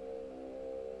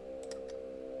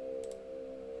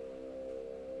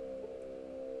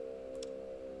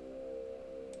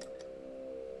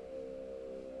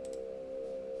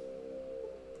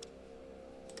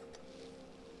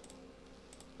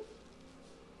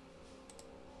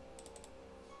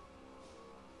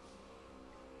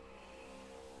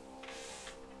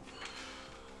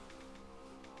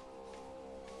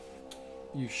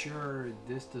 You sure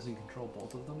this doesn't control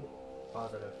both of them?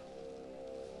 Positive.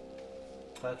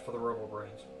 That's for the Robo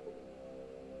Brains.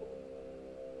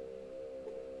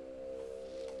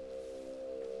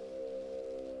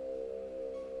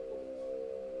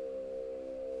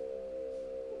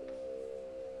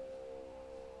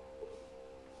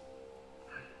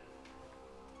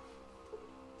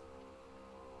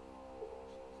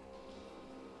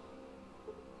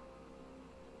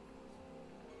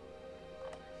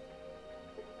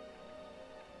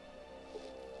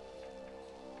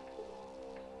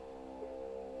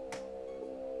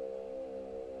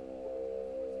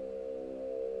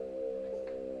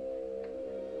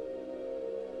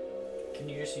 Can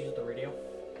you just use the radio?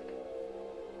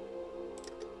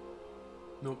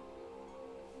 Nope.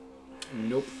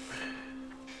 Nope.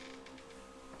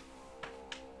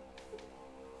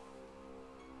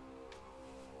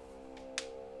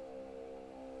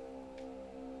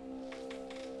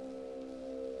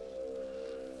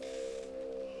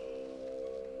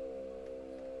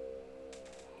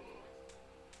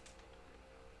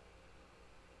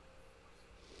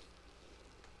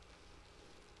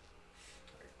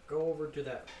 Go over to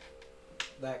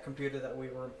that computer that we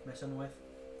were messing with.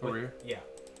 Over here? Yeah.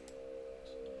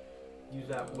 Use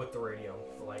that with the radio.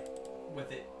 Like,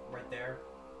 with it right there.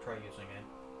 Try using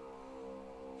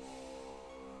it.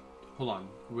 Hold on.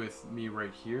 With me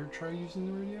right here, try using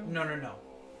the radio? No, no, no.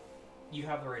 You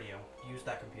have the radio. Use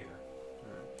that computer.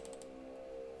 Alright.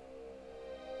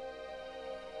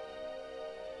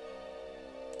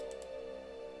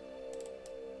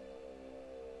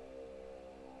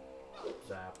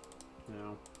 Zap.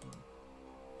 No.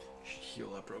 Should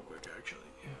heal up real quick, actually.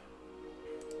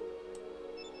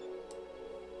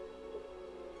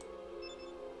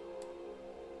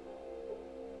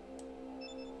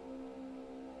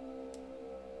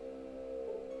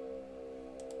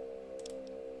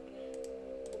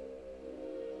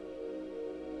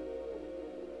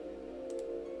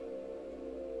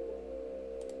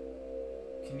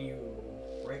 Can you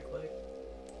right click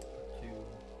to,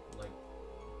 like,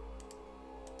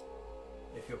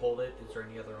 if you hold it, is there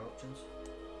any other options?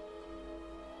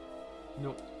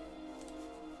 Nope.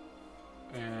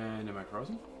 And am I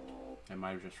frozen? Am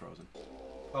I just frozen?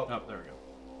 Oh, Oh, there we go.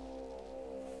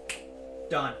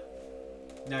 done.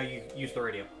 Now you use the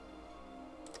radio.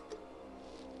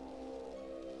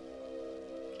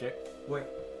 Okay. Wait,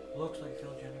 looks like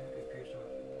field generator appears to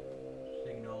have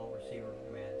signal receiver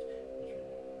commands.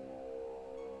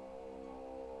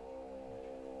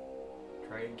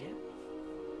 Try it again.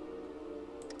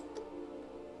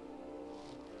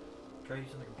 Try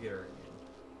using the computer again.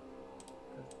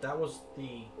 That was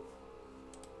the...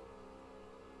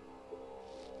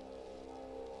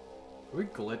 Are we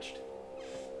glitched?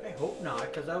 I hope not,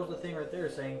 because that was the thing right there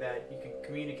saying that you can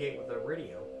communicate with the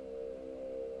radio.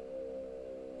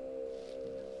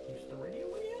 Use the radio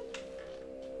again?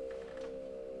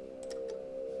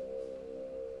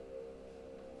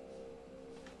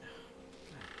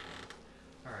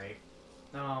 Alright.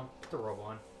 Put the robe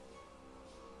on.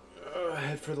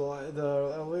 Head for the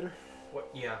elevator? What?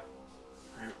 Yeah.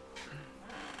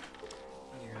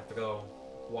 You have to go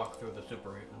walk through the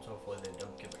super mutants. Hopefully they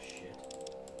don't give a shit.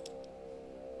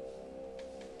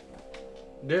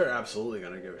 They're absolutely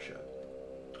gonna give a shit.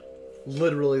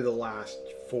 Literally the last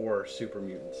 4 super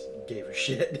mutants gave a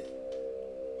shit.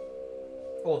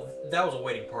 Oh, that was a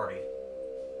waiting party.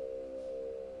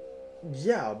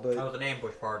 Yeah, but That was an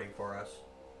ambush party for us.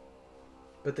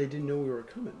 but they didn't know we were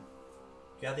coming.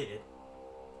 Yeah, they did.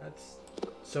 That's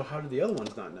so. How did the other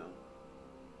ones not know?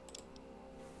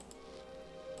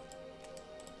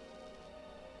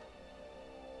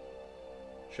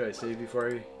 Should I save before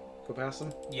I go past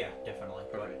them? Yeah, definitely.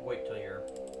 Okay. But wait till you're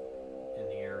in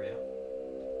the area.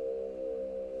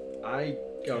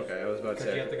 Okay. I was about to Because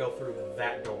say you have to go through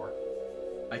that door.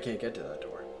 I can't get to that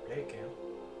door. Yeah, you can.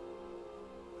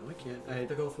 No, I can't. You have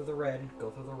to go through the red, and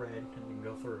then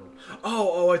go through.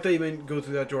 Oh, I thought you meant go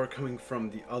through that door coming from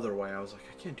the other way. I was like,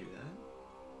 I can't do that.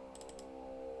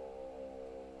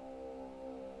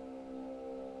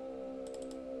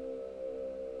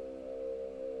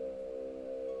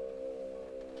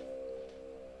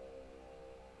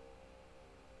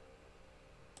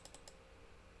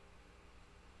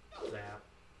 Zap.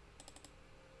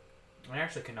 And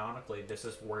actually, canonically, this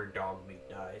is where Dogmeat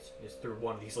dies. Is through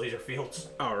one of these laser fields.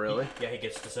 Oh, really? He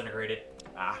gets disintegrated.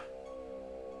 Ah.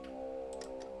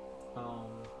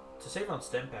 To save on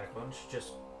stim pack, why don't you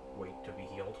just wait to be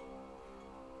healed?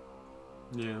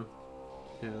 Yeah.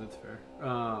 Yeah, that's fair.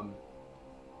 I'm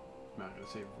not gonna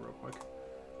save real quick.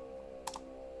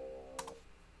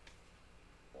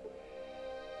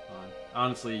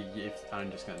 Honestly, if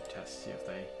I'm just gonna test, see if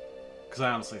they, because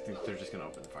I honestly think they're just gonna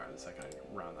open the fire the second I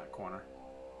round that corner.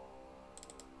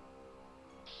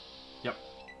 Yep.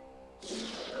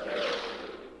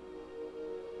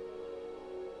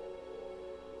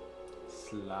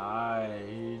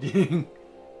 Sliding.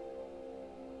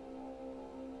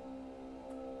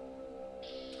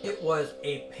 It was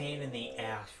a pain in the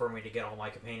ass for me to get all my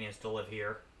companions to live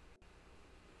here.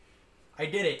 I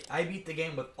did it. I beat the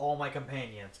game with all my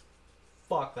companions.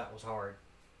 Fuck, that was hard.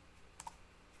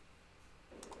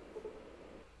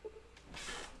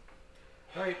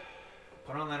 Alright,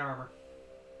 put on that armor.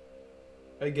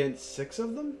 Against 6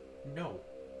 of them? No,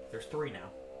 there's 3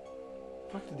 now.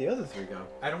 Fuck did the other 3 go?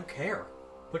 I don't care.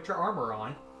 Put your armor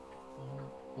on.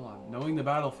 Hold on. Knowing the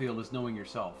battlefield is knowing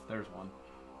yourself. There's one.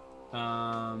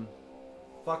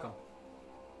 Fuck them.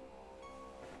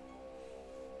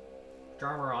 Put your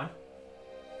armor on.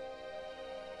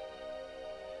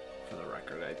 For the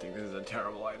record, I think this is a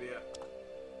terrible idea.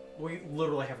 We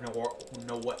literally have no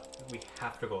what. We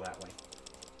have to go that way.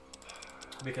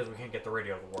 Because we can't get the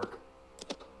radio to work.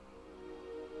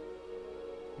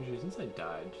 Actually, since I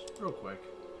died, just real quick.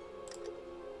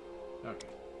 Okay.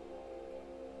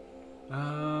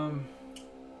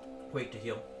 Wait to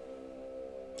heal.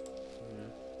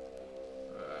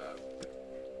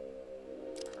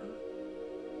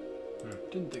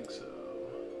 Didn't think so.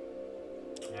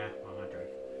 Yeah, 100.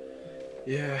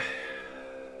 Yeah.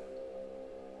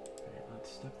 Alright, let's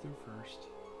step through first.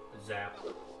 Zap.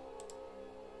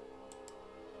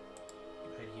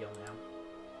 I'd heal now.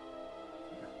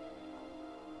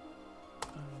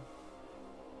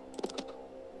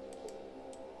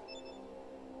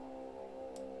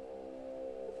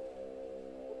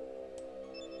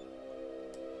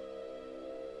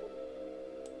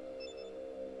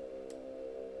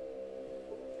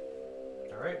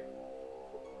 Alright.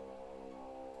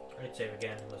 I'd save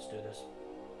again. Let's do this.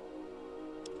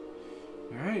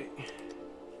 Alright.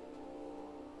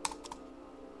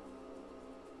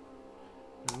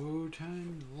 No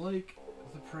time like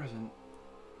the present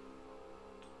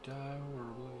to die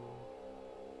horribly.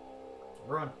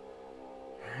 Run.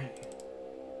 Alright.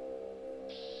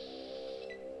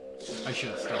 I should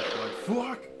have stealthed like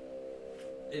fuck!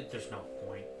 There's no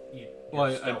point. Well,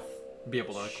 I'd stealth. be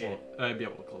able to Shit. I'd be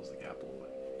able to close the gap a little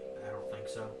bit. I don't think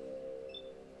so.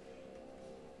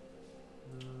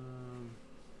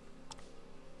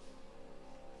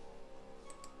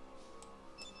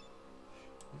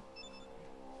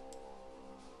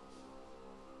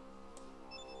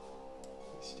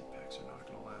 These stick packs are not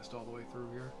gonna last all the way through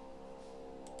here.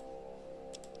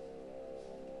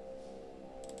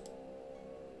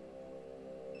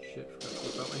 Shit, forgot to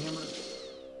flip out my hammer.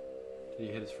 Did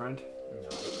he hit his friend? No.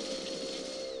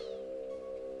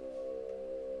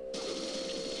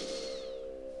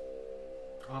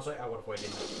 Honestly, I would have waited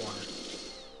in that corner.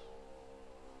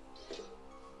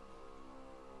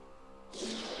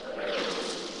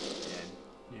 Dead.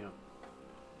 Yeah.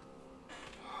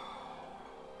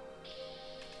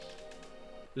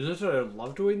 Is this what I'd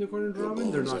love to wait in the corner,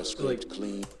 Robin? They're not like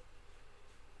clean.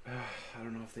 I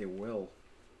don't know if they will.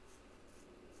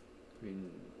 I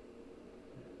mean,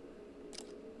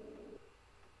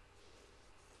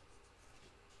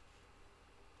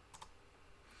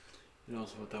 and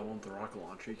also with that one with the rocket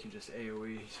launcher, you can just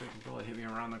AoE, so you can probably hit me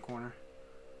around the corner.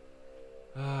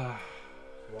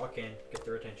 Walk in, get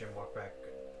their attention, walk back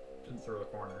through the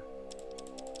corner.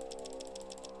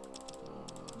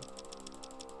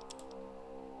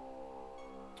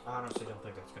 I honestly don't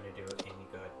think that's going to do it any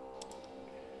good.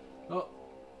 Well,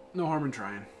 no harm in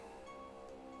trying.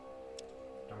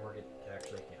 Don't worry,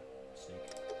 actually, yeah, sneak.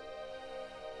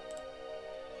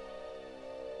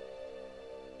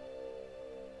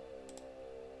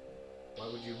 Why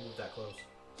would you move that close?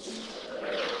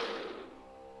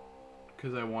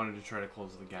 Because I wanted to try to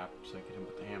close the gap so I could hit him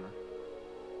with the hammer.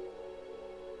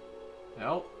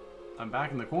 Well, I'm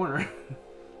back in the corner.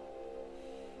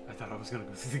 I thought I was gonna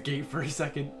go through the gate for a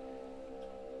second.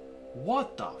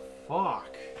 What the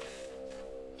fuck?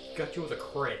 Got you with a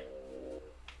crit.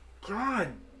 God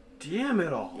damn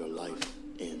it all. Your life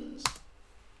ends.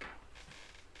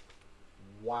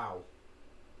 Wow.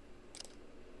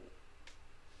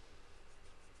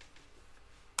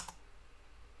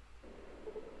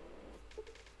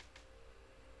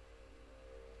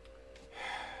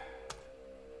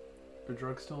 Are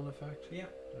drugs still in effect? Yeah.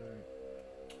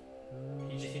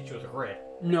 Alright. He just hit you with a crit.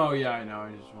 No, yeah, I know.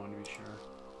 I just wanted to be sure.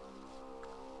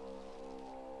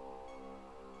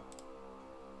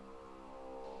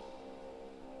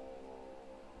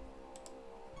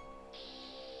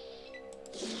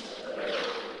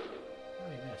 Oh,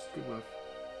 he missed. Good whiff.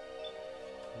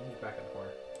 He's back in the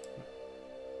corner.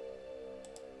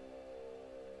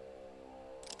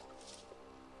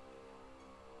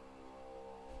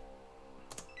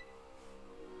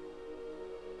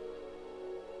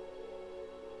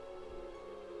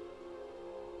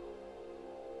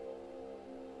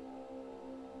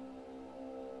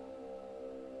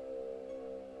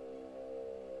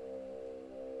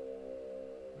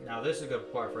 Now this is a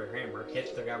good part for your hammer.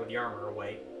 Hit the guy with the armor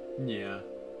away. Yeah.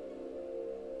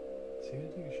 Is he gonna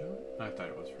take a shot? I thought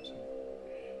it was for a second.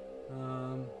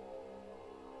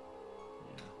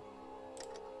 Yeah.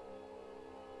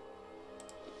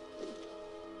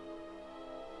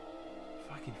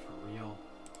 Fucking for real.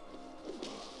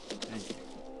 Thank you.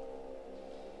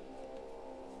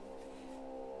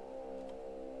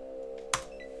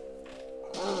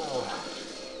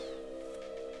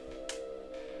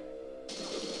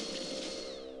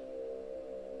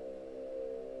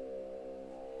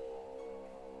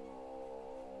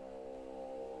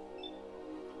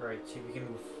 Alright, see if we can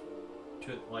move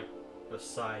to, like,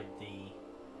 beside the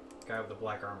guy with the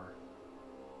black armor.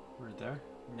 Right there?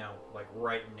 No, like,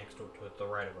 right next to the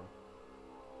right of him.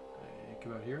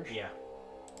 Come out here? Yeah.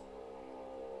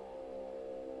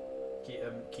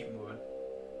 Keep moving.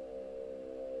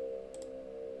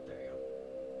 There you go.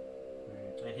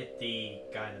 Right. And hit the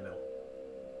guy in the middle.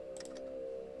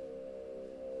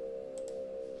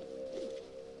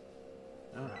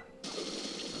 Oh.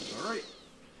 That's alright.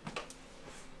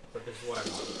 But this is what I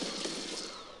wanted.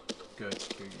 Good.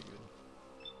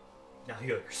 Now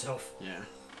heal yourself. Yeah.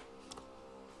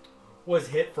 Was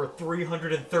hit for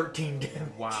 313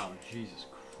 damage. Wow, Jesus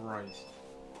Christ.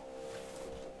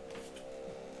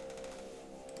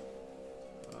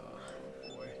 Oh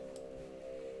boy.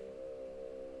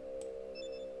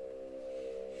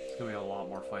 There's gonna be a lot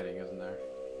more fighting, isn't there?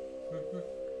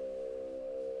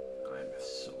 I'm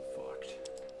so fucked.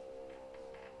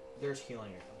 There's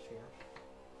healing items here.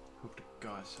 Hope to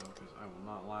God so, because I will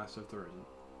not last if there isn't.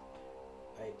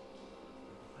 Let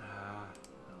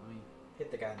me. Hit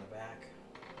the guy in the back.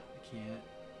 I can't.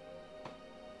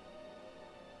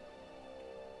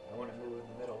 I want to move in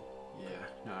the middle. Yeah,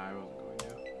 no, I wasn't going to.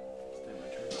 Stay my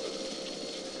turn.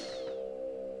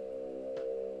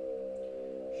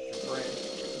 Sprint.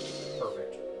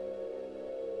 Perfect.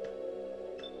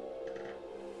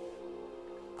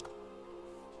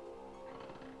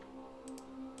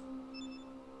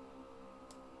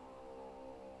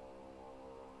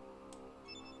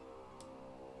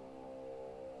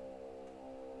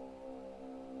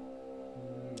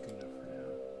 Good enough for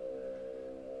now.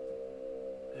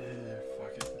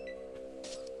 Fuck it.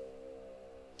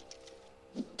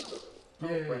 Oh,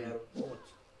 Yay. ran out of bullets.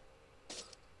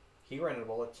 He ran out of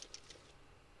bullets.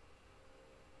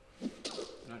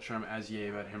 Not sure I'm as yay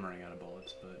about him running out of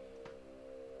bullets, but.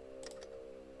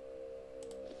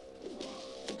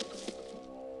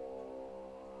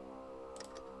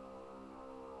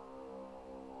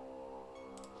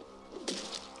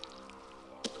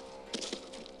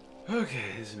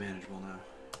 Okay, this is manageable now.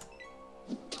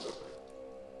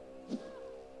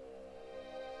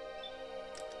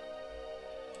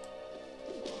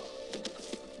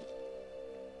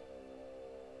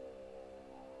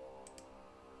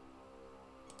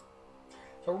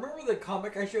 So remember the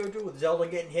comic I showed you with Zelda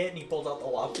getting hit and he pulls out the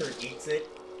lobster and eats it?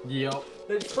 Yep.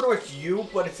 It's pretty much you,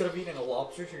 but instead of eating a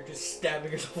lobster, you're just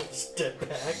stabbing yourself with a stim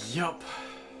pack. Yup.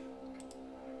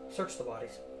 Search the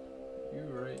bodies. You're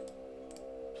right.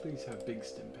 Please have big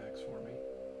stim packs for me.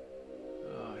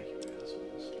 Oh, you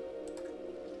assholes.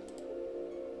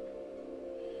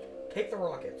 Take the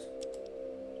rockets.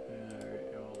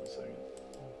 Alright, hold on a second.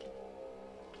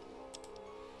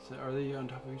 So are they on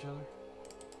top of each other?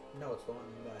 No, it's the one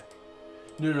in the back.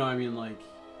 No, I mean like,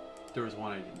 there was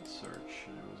one I didn't search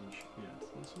and I wasn't sure. Yeah,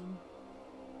 it's this one?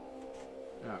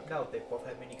 Oh, okay. No, they both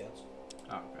have miniguns.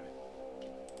 Oh, okay.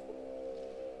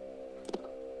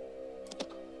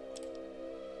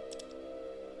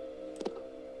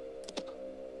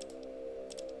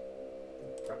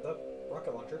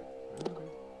 launcher. Okay.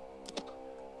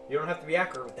 You don't have to be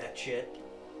accurate with that shit.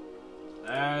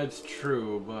 That's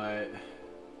true, but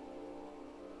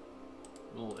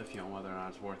a little iffy on whether or not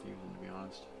it's worth using, to be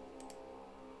honest.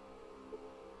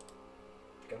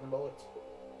 Gun and bullets.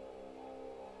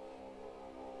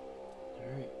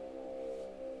 Alright.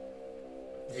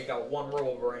 You got one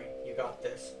roll, brain. You got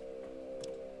this.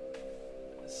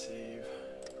 Save.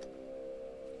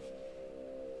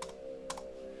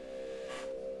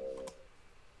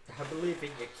 I believe in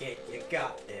you, kid. You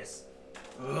got this.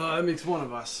 That makes one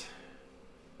of us.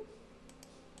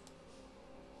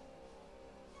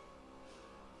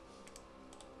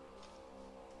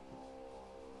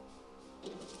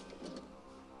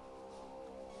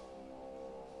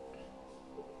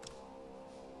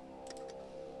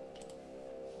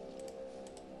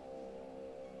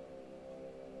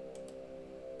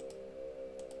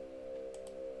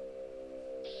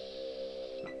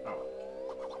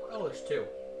 Oh, there's two.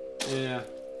 Yeah,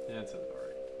 that sounds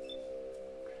alright.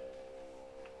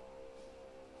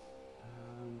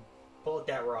 Pull at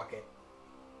that rocket.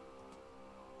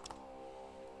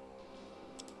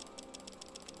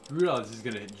 You realize he's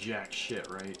gonna hit jack shit,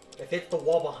 right? If it's the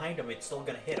wall behind him, it's still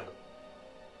gonna hit him.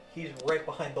 He's right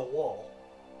behind the wall.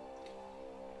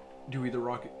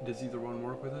 Does either one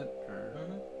work with it, or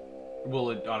Mm-hmm.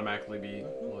 will it automatically be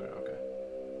loaded? Okay.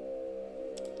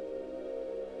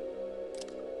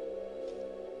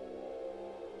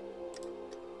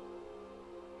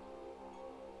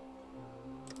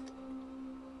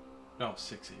 Oh,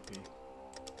 6 AP.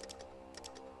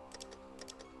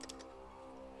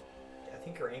 I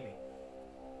think you're aiming.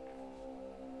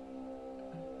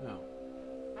 No.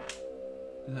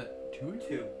 Is that 2 AP?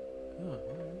 Two. Oh,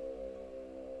 alright.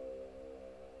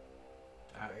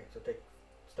 Alright, so take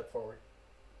a step forward.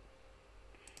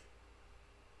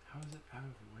 How is it out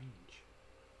of range?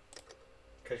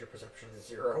 Because your perception is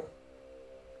 0.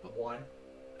 1.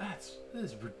 This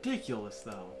is ridiculous,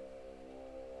 though.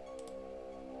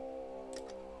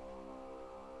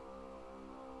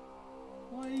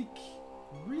 Like,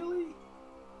 really?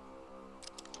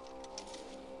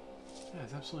 Yeah,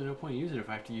 there's absolutely no point in using it if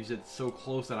I have to use it so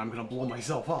close that I'm gonna blow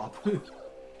myself up.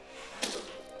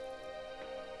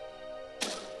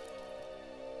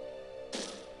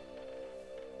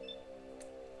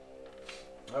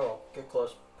 Oh well, get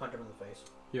close. Punch him in the face.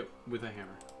 Yep, with a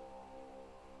hammer.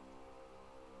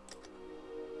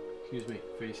 Excuse me,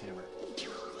 face hammer.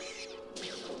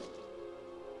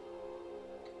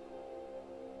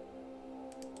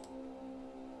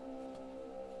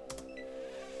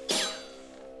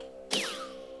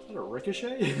 Is that a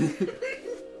ricochet?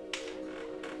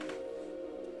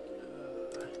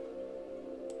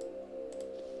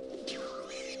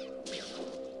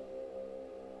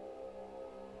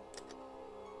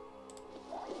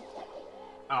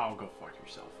 Oh, go fuck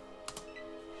yourself.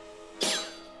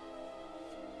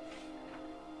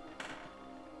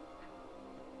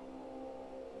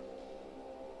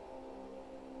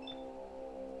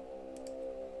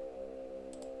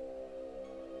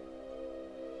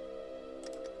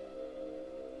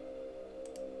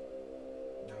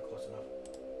 Not close enough.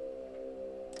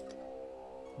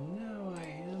 No, I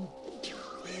am.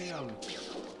 Bam.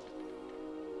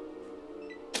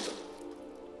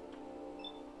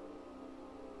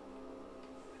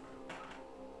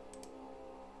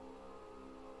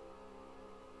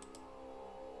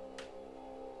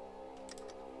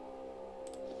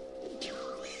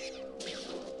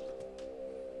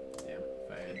 Damn,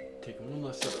 if I had taken one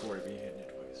less step forward, I'd be hitting it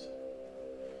twice.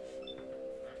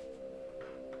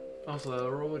 Also, that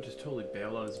roller just totally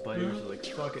bailed on his buddy, which is like,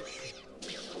 fuck it.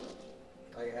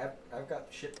 I've got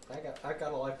shit. I've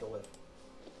got a life to live.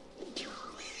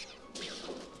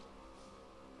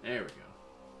 There we go.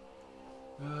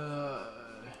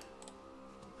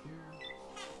 Here.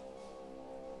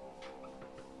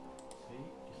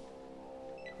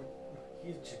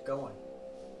 He's just going.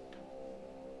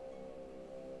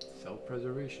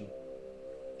 Self-preservation.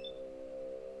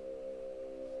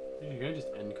 Hey, can I just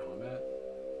end combat?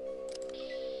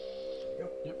 There you go.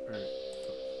 Yep. Or,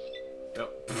 yep.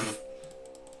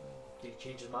 Did he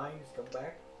change his mind? He's coming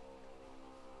back.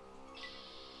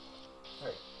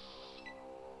 Alright.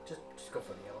 Just go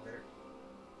for the elevator.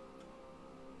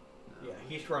 No. Yeah,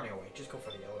 he's running away. Just go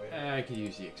for the elevator. I could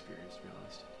use the experience, to be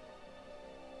honest.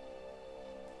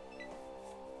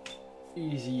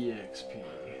 Easy XP.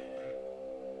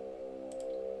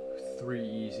 3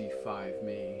 easy, 5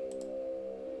 me.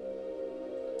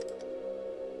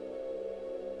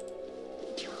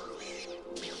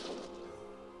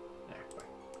 There.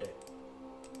 Dead.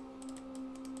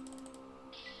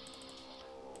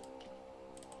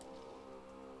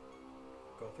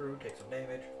 Go through, take some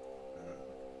damage.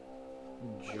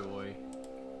 Joy.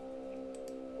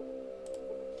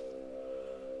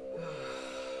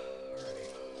 Alright.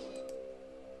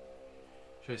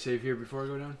 Should I save here before I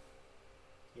go down?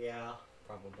 Yeah,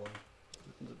 probably.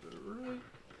 Right.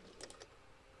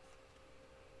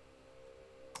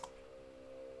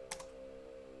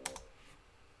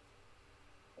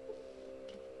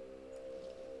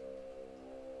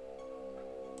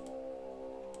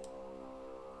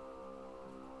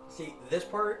 See, this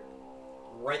part,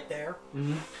 right there,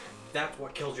 Mm-hmm. that's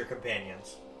what kills your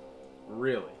companions.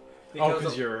 Really? Because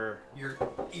Because of- you're...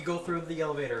 You go through the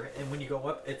elevator, and when you go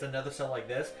up, it's another cell like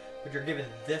this, but you're given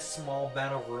this small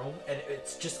amount of room, and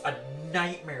it's just a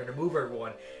nightmare to move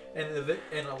everyone. And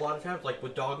a lot of times, like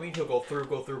with Dogmeat, he'll go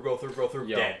through,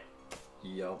 Yup. dead.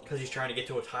 Yup. Because he's trying to get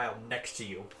to a tile next to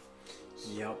you.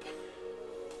 Yup.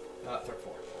 Third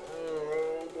floor.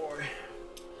 Oh, boy.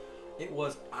 It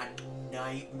was a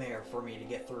nightmare for me to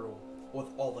get through with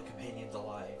all the companions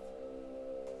alive.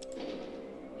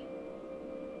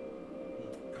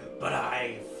 But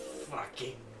I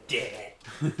fucking did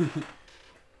it.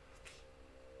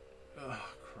 Oh,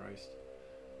 Christ.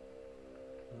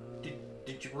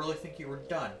 Did you really think you were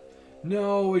done?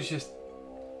 No, it's just...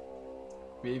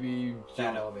 Maybe...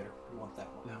 That elevator. We want that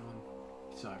one. That one.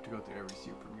 So I have to go through every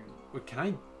super mutant. Wait, can I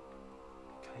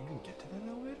even get to that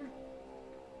elevator?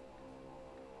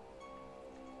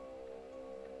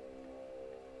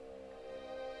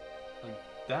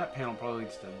 Like, that panel probably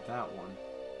leads to that one.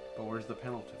 But where's the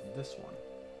panel to this one?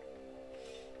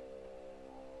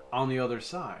 On the other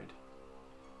side.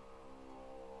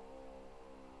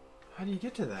 How do you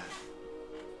get to that?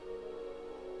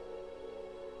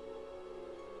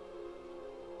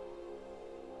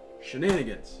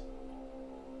 Shenanigans.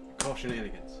 I call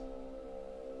shenanigans.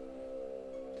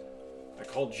 I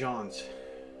call Johns.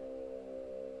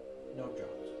 No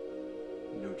Jones.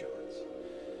 No Johns.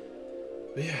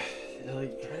 But yeah,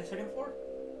 like... Try the second floor?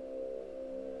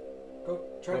 Go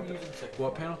try What using the second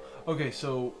What floor. panel? Okay,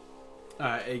 so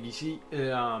AGC,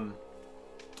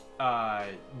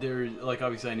 there's like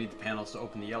obviously I need the panels to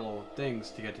open the yellow things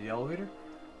to get to the elevator.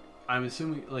 I'm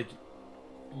assuming like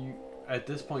you at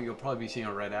this point you'll probably be seeing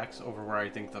a red X over where I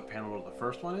think the panel of the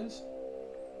first one is.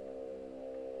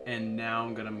 And now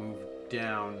I'm gonna move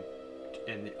down,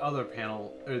 and the other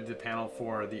panel, or the panel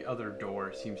for the other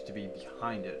door seems to be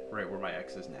behind it, right where my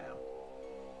X is now.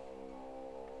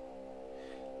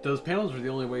 Those panels were the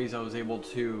only ways I was able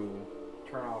to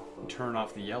turn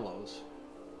off the yellows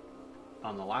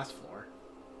on the last floor.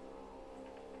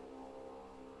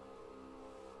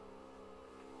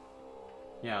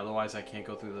 Yeah, otherwise I can't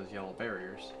go through those yellow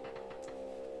barriers.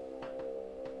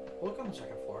 Look on the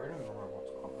second floor. I don't even remember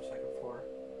what's on the second floor.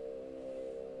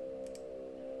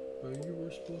 But you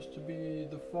were supposed to be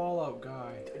the Fallout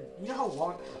guy. You know how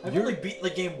long? I've You're- only beaten the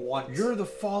game once. You're the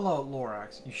Fallout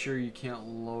Lorax. You sure you can't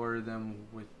lower them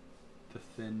with the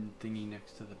thin thingy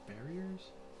next to the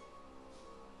barriers?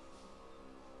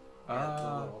 Yeah, the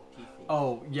little teethy.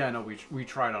 Oh, yeah, no, we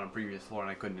tried on a previous floor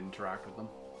and I couldn't interact with them.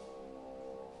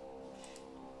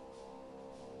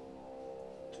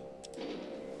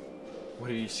 What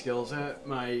are your skills at?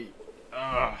 My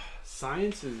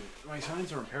science and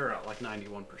repair at like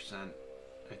 91%,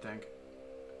 I think.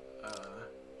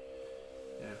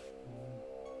 Yeah.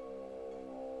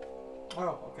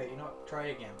 Oh, okay. You know what? Try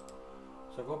it again.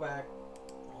 So go back.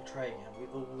 We'll try again. We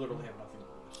literally have nothing to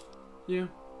lose. Yeah.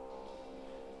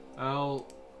 I'll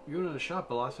give it a shot,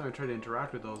 but last time I tried to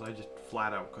interact with those, I just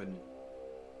flat out couldn't.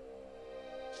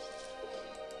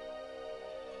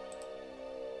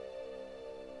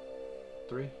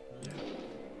 Three? Yeah.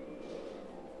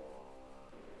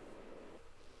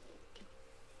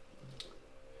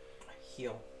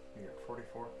 Heal. You're at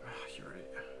 44. Ah, you're right.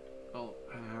 Oh,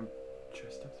 should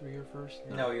I step through here first?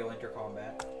 No, you'll enter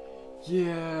combat.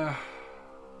 Yeah.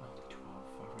 Only 12.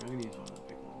 Fuck, I'm gonna use one of the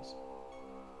big ones.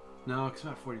 No, because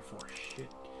I'm at 44. Shit.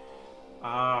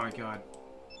 Oh my god.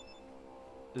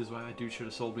 This is why that dude should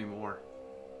have sold me more.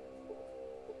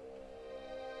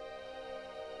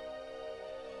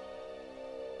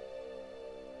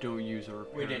 Don't use a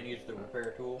repair. We didn't use the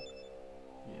repair tool.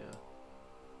 Yeah.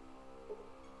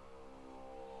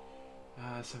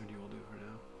 70 will do for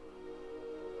now.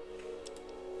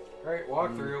 Alright,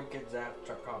 walk through, get zapped,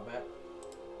 start combat.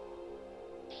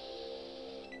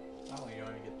 Oh, you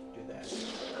don't even get to do that.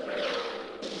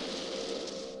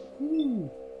 Ooh.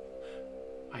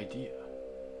 Idea.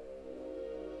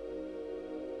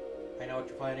 I know what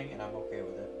you're fighting, and I'm okay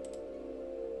with it.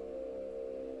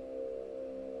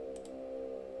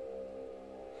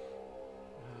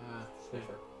 There.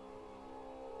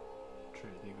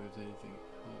 Trying to think if there's anything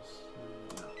else.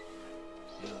 No.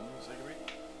 Yeah, one second, right?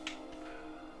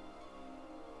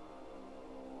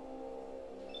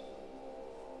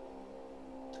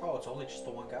 Oh, it's only just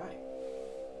the one guy.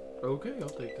 Okay, I'll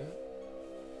take that.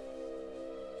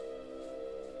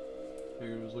 He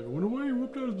was like, went away,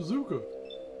 whipped out his bazooka.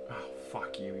 Oh,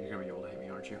 fuck you. You're gonna be able to hit me,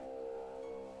 aren't you?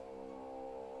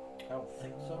 I don't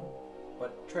think so.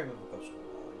 But try moving closer.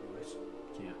 Anyways.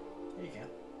 Can't. Yeah, you can.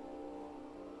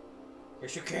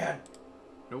 Yes, you can.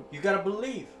 Nope. You gotta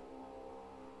believe.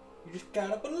 You just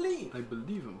gotta believe. I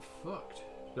believe I'm fucked.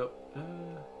 Nope.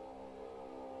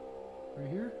 Right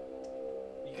here?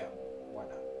 You got. Why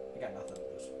not? You got nothing to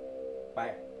lose.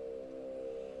 Bye.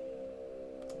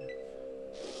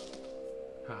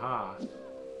 Haha.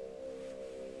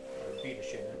 Or beat a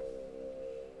shit in.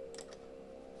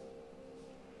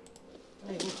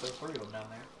 Hey, look, there's 3 of them down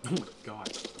there. Oh my god.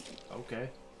 Okay.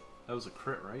 That was a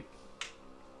crit, right?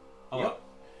 Oh. Yep.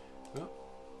 Well,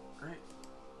 great.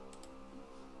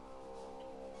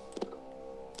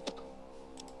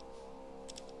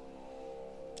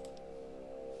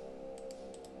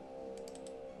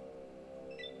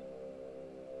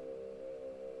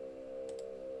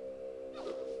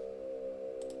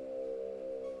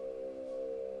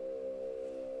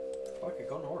 Fuck it,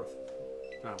 go north.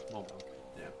 Oh, well done.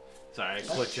 Yeah. Sorry, I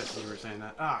clicked just as you were saying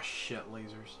that. Ah, shit,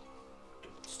 lasers.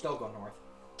 Still go north.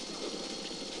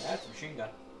 That's a machine gun.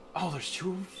 Oh, there's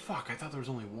 2 of them? Fuck, I thought there was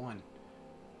only 1.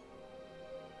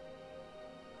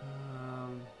 Yeah.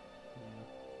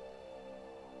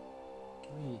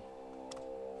 Give me...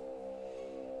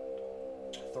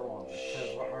 Throw on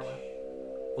the armor.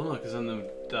 Well, no, because then the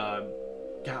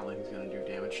Gatling's gonna do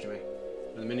damage to me.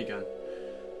 The minigun.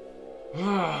 I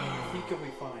think you'll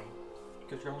be fine.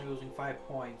 Because you're only losing 5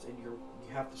 points and you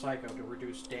have the psycho to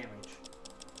reduce damage.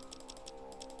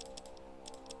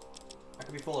 I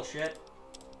could be full of shit,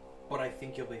 but I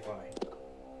think you'll be fine.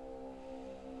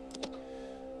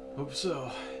 Hope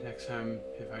so. Next time,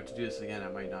 if I have to do this again, I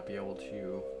might not be able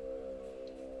to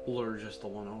lure just the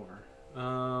one over.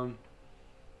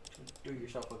 Do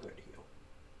yourself a good heal.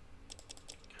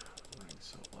 Running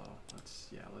so low.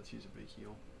 Let's use a big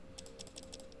heal.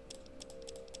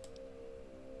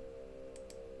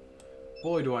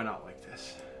 Boy, do I not like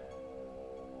this.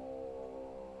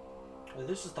 Well,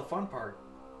 this is the fun part.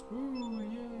 Ooh,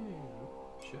 yay.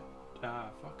 Oh, shit.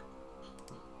 Fuck.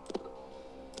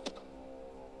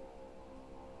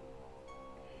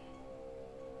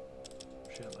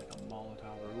 Shit, like a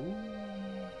Molotov. Ooh.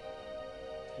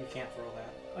 You can't throw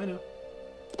that. I know.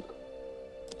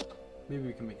 Maybe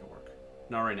we can make it work.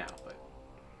 Not right now, but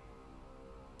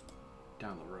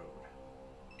down the road.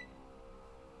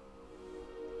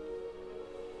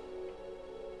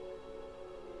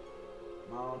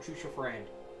 Come on, shoot your friend.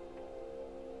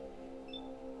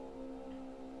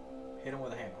 Hit him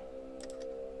with a hammer.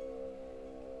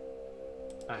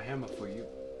 A hammer for you.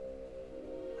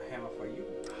 A hammer for you.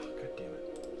 Oh, God damn it.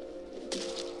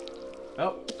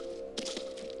 Oh,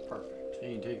 Perfect.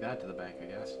 you can take that to the bank, I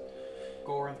guess.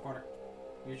 Go around the corner.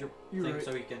 Use your You're thing right.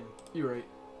 so he can. You're right.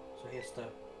 So he has to. There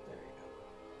you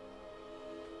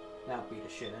go. Now beat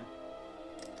the shit in.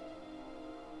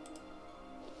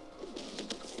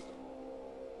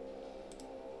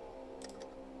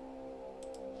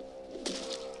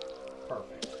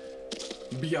 Perfect.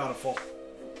 Beautiful.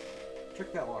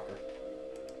 Check that locker.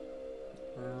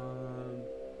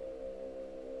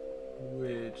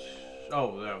 Which?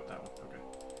 Oh, that one. Okay.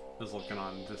 I was looking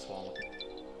on this wall.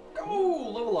 Go!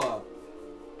 Level up!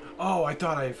 Oh, I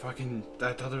thought there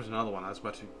was another one. I was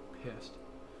about to be pissed.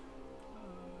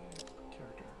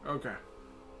 Character. Okay.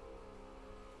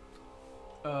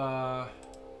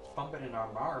 Bump it in our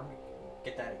arm.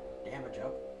 Get that damage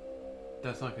up.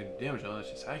 That's not going to do damage, though. That's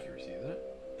just accuracy, isn't it?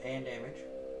 And damage.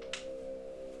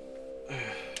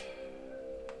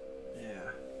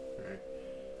 Yeah. Alright.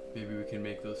 Maybe we can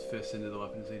make those fists into the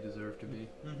weapons they deserve to be.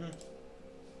 Mm-hmm.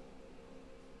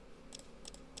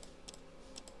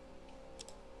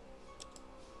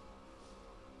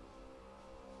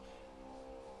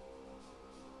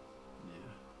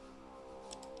 Yeah.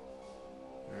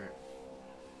 Alright.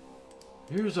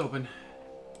 Here's open.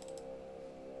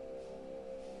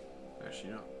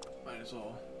 Actually, no. Might as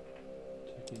well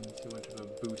check in, see how much of a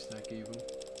boost that gave him.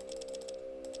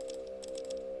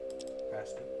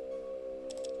 Past it.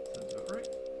 Sounds about right.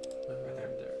 Right there.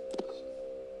 There.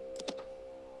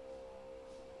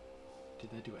 Did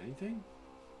that do anything?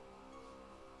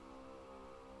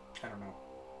 I don't know.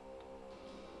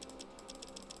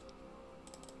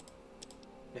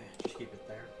 Yeah, just keep it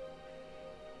there.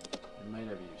 It might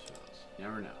have use for this. You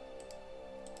never know.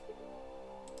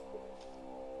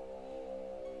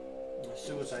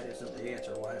 Suicide isn't the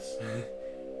answer, Wes.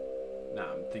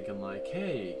 Nah, thinking like,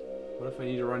 hey, what if I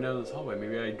need to run down this hallway?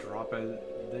 Maybe I drop a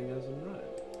thing as I'm running.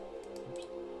 Oops.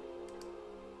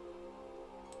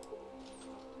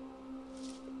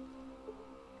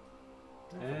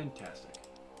 Fantastic.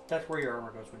 That's where your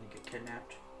armor goes when you get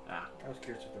kidnapped. Ah. I was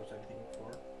curious if there was anything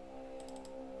before.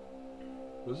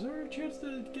 Was there a chance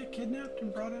to get kidnapped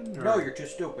and brought in? Or? No, you're too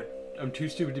stupid. I'm too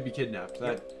stupid to be kidnapped.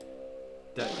 Yep.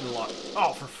 That a lot.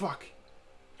 Oh, for fuck.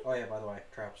 Oh yeah, by the way,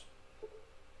 traps.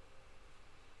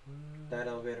 That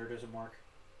elevator doesn't work.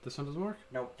 This one doesn't work?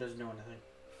 Nope, doesn't do anything.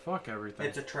 Fuck everything.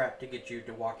 It's a trap to get you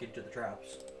to walk into the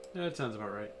traps. Yeah, that sounds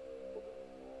about right.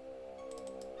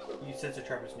 You sense a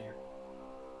trap is near.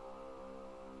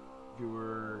 You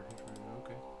were...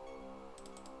 Okay.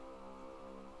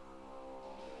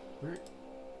 Where...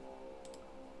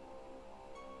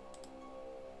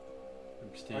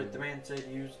 I'm staying... Alright, the man said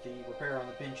use the repair on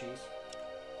the pinchies.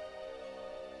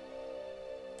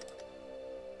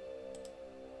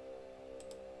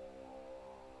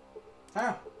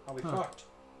 Ah! I'll be fucked.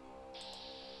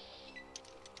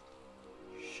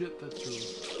 Shit, that's true.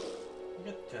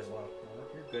 Get the Tesla over.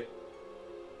 You're good.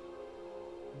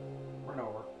 Run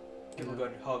over. Give him a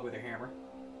good hug with your hammer.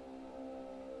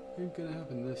 Ain't gonna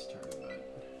happen this turn, but...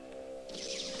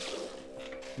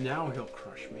 Now he'll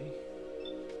crush me.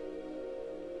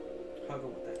 Hug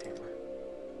him with that hammer.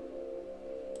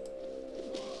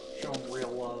 Show him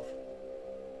real love.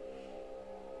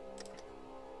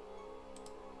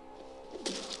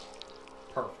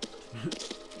 Perfect.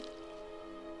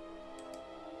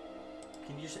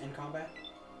 Can you just end combat?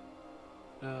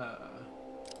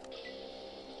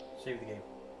 Save the game.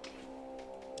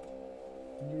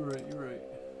 You're right, you're right.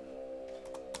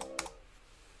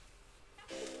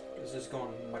 This is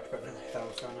going much better than I thought it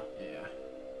was gonna. Yeah.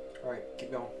 Alright,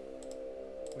 keep going.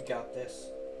 We got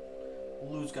this.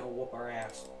 Lou's gonna whoop our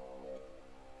ass.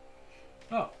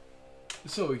 Oh.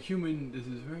 So, human, this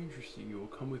is very interesting. You will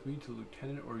come with me to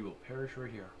Lieutenant or you will perish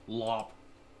right here. Lop.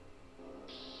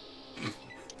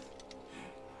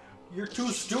 You're too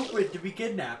stupid to be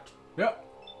kidnapped. Yep.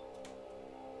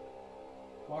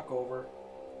 Walk over.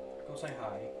 Go say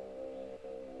hi.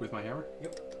 With my hammer?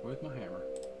 Yep. With my hammer.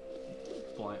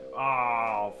 Blind.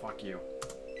 Oh, fuck you.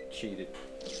 Cheated.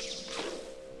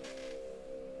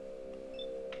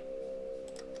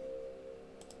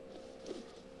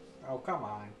 Oh, come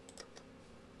on.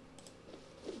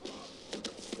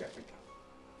 There we go.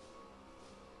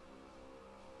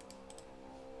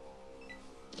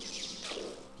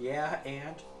 Yeah,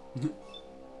 and?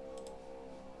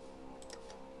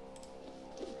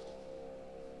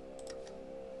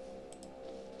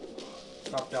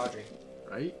 Stop dodging.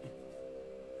 Right?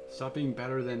 Stop being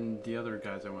better than the other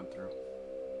guys I went through.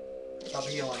 Stop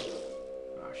healing.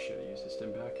 Oh shit, I used the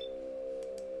stim pack.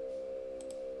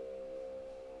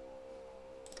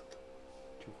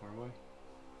 Too far away?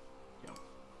 Yep.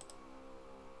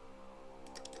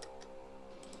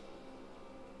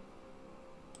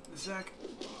 Zach.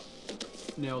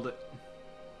 Nailed it.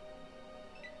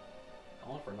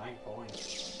 Only for 9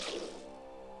 points.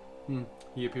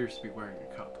 He appears to be wearing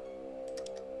a cup.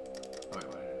 Oh, wait,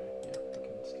 yeah, I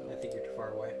can still. I think you're too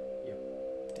far away. Yep.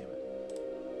 Damn it.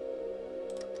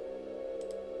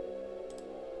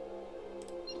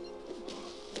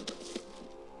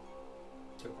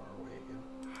 Too far away again.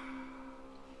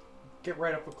 Get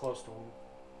right up and close to him.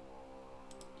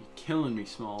 You're killing me,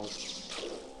 Smalls.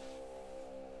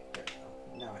 There you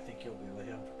go. Now I think you'll be able to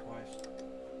hit him for twice.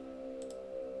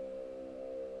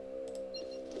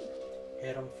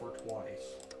 Hit him for twice.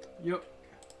 Yep.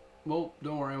 Well,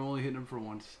 don't worry, I'm only hitting him for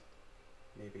once.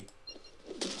 Maybe.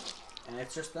 And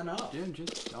it's just enough. Yeah,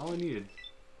 just all I needed.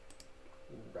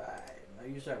 Right. Now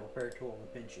use that repair tool on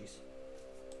the pinchies.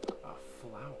 A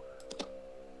flower.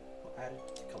 We'll add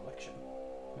it to the collection.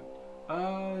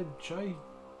 Should I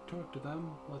talk to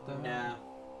them? Let them... Nah.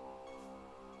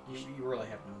 You really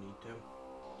have no need to.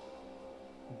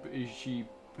 Is she...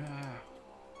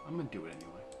 I'm gonna do it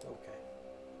anyway. Okay.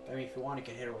 I mean, if you want, you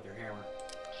can hit her with your hammer.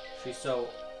 She's so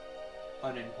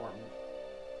unimportant.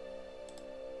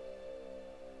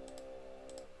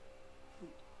 Oh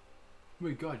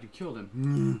my god, you killed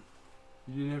him.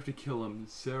 You didn't have to kill him.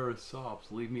 Sarah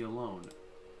sobs. Leave me alone.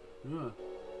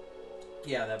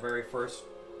 Yeah, that very first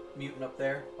mutant up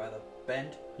there by the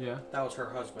bend, Yeah. that was her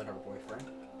husband or boyfriend.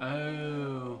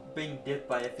 Oh. Being dipped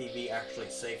by FEV actually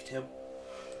saved him.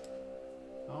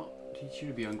 I'll teach you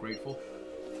to be ungrateful.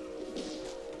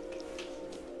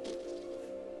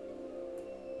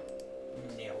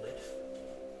 Nailed it.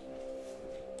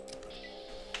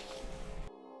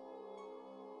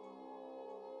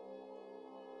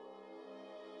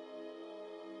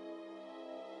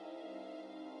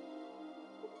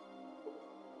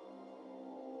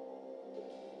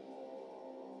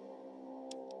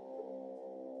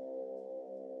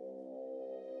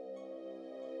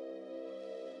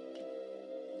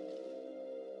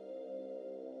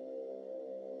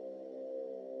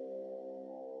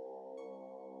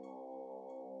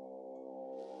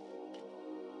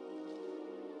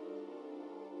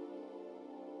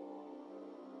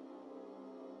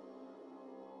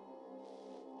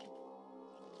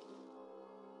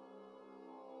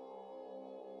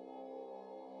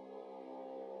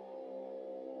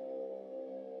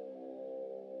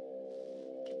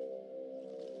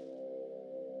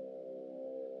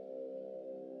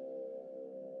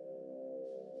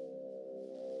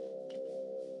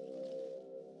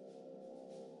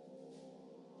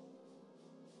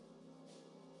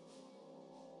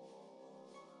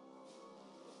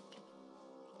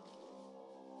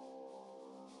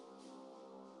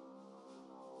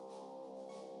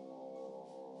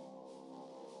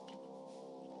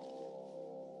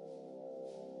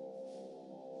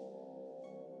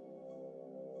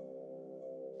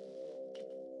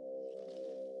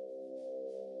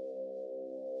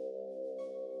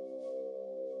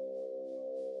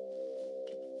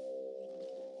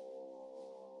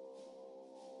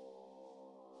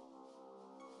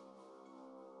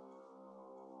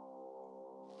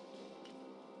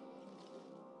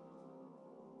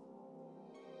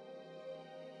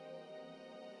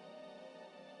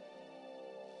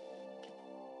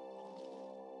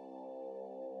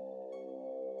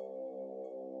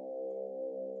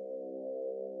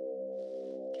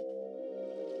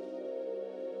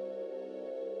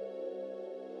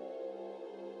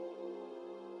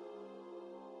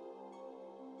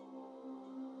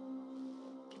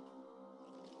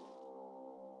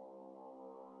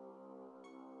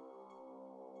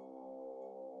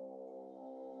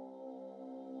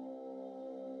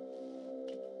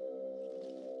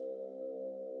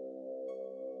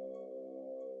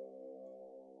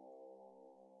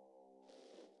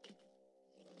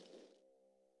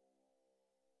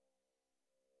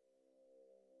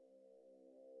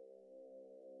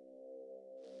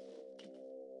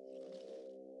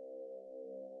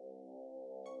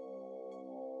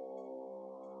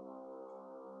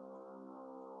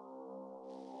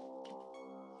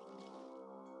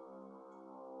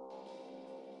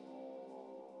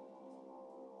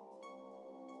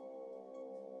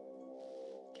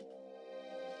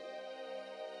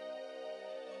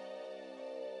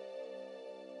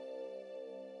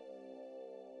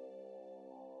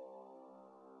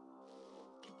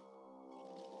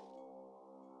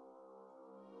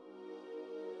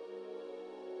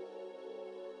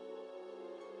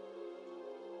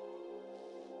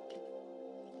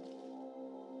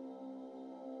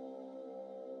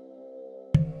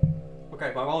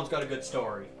 Okay, my mom's got a good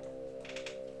story.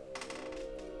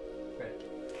 Okay.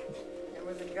 There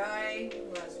was a guy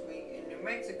last week in New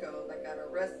Mexico that got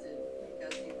arrested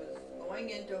because he was going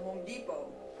into Home Depot.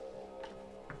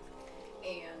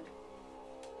 And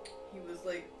he was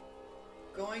like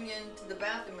going into the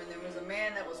bathroom and there was a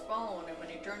man that was following him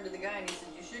and he turned to the guy and he said,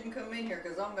 "You shouldn't come in here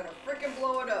because I'm going to frickin'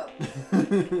 blow it up."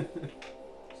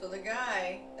 So the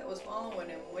guy that was following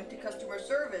him went to customer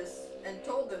service and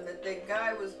told them that the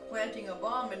guy was planting a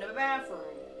bomb in the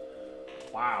bathroom.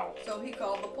 Wow. So he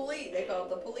called the police. They called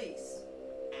the police.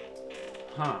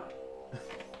 Huh.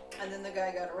 And then the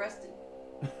guy got arrested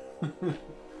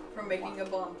for making a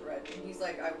bomb threat. And he's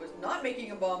like, "I was not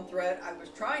making a bomb threat. I was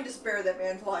trying to spare that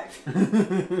man's life."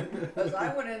 Because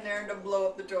I went in there to blow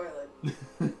up the toilet.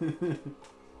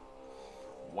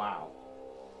 Wow.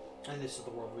 And this is the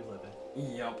world we live in.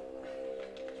 Yep.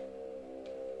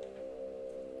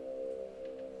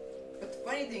 But the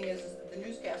funny thing is the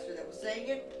newscaster that was saying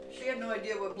it, she had no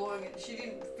idea what blowing it. She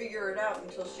didn't figure it out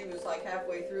until she was like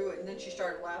halfway through it, and then she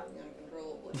started laughing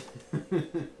uncontrollably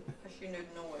because she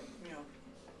didn't know what, you know.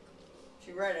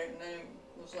 She read it and then it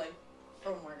was like,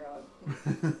 oh my god.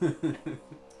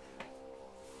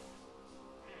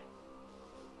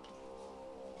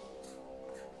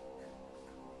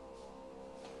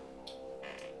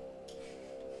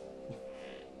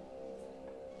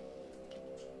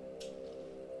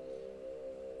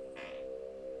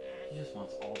 He just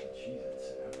wants all the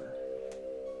Cheez-Its ever.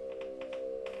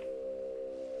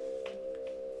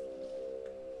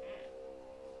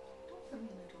 Don't put me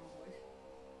in the door,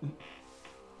 boys.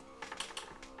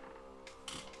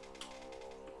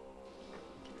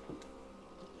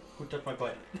 Who took my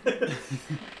butt?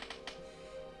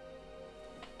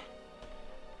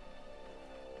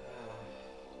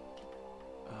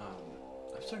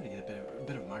 I'm starting to get a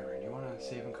bit of migraine. You want to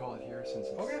save and call it here since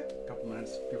it's Okay. a couple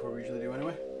minutes before we usually do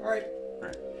anyway? Alright.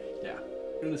 Alright. Yeah.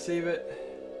 I'm going to save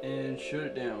it and shut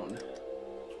it down.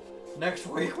 Next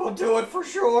week we'll do it for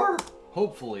sure.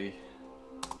 Hopefully.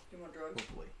 You want drugs?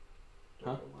 Hopefully.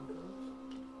 Huh? You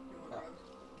want drugs?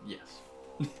 Yes.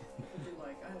 Would you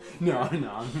like?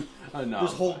 I No.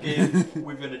 This whole game,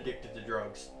 we've been addicted to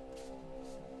drugs.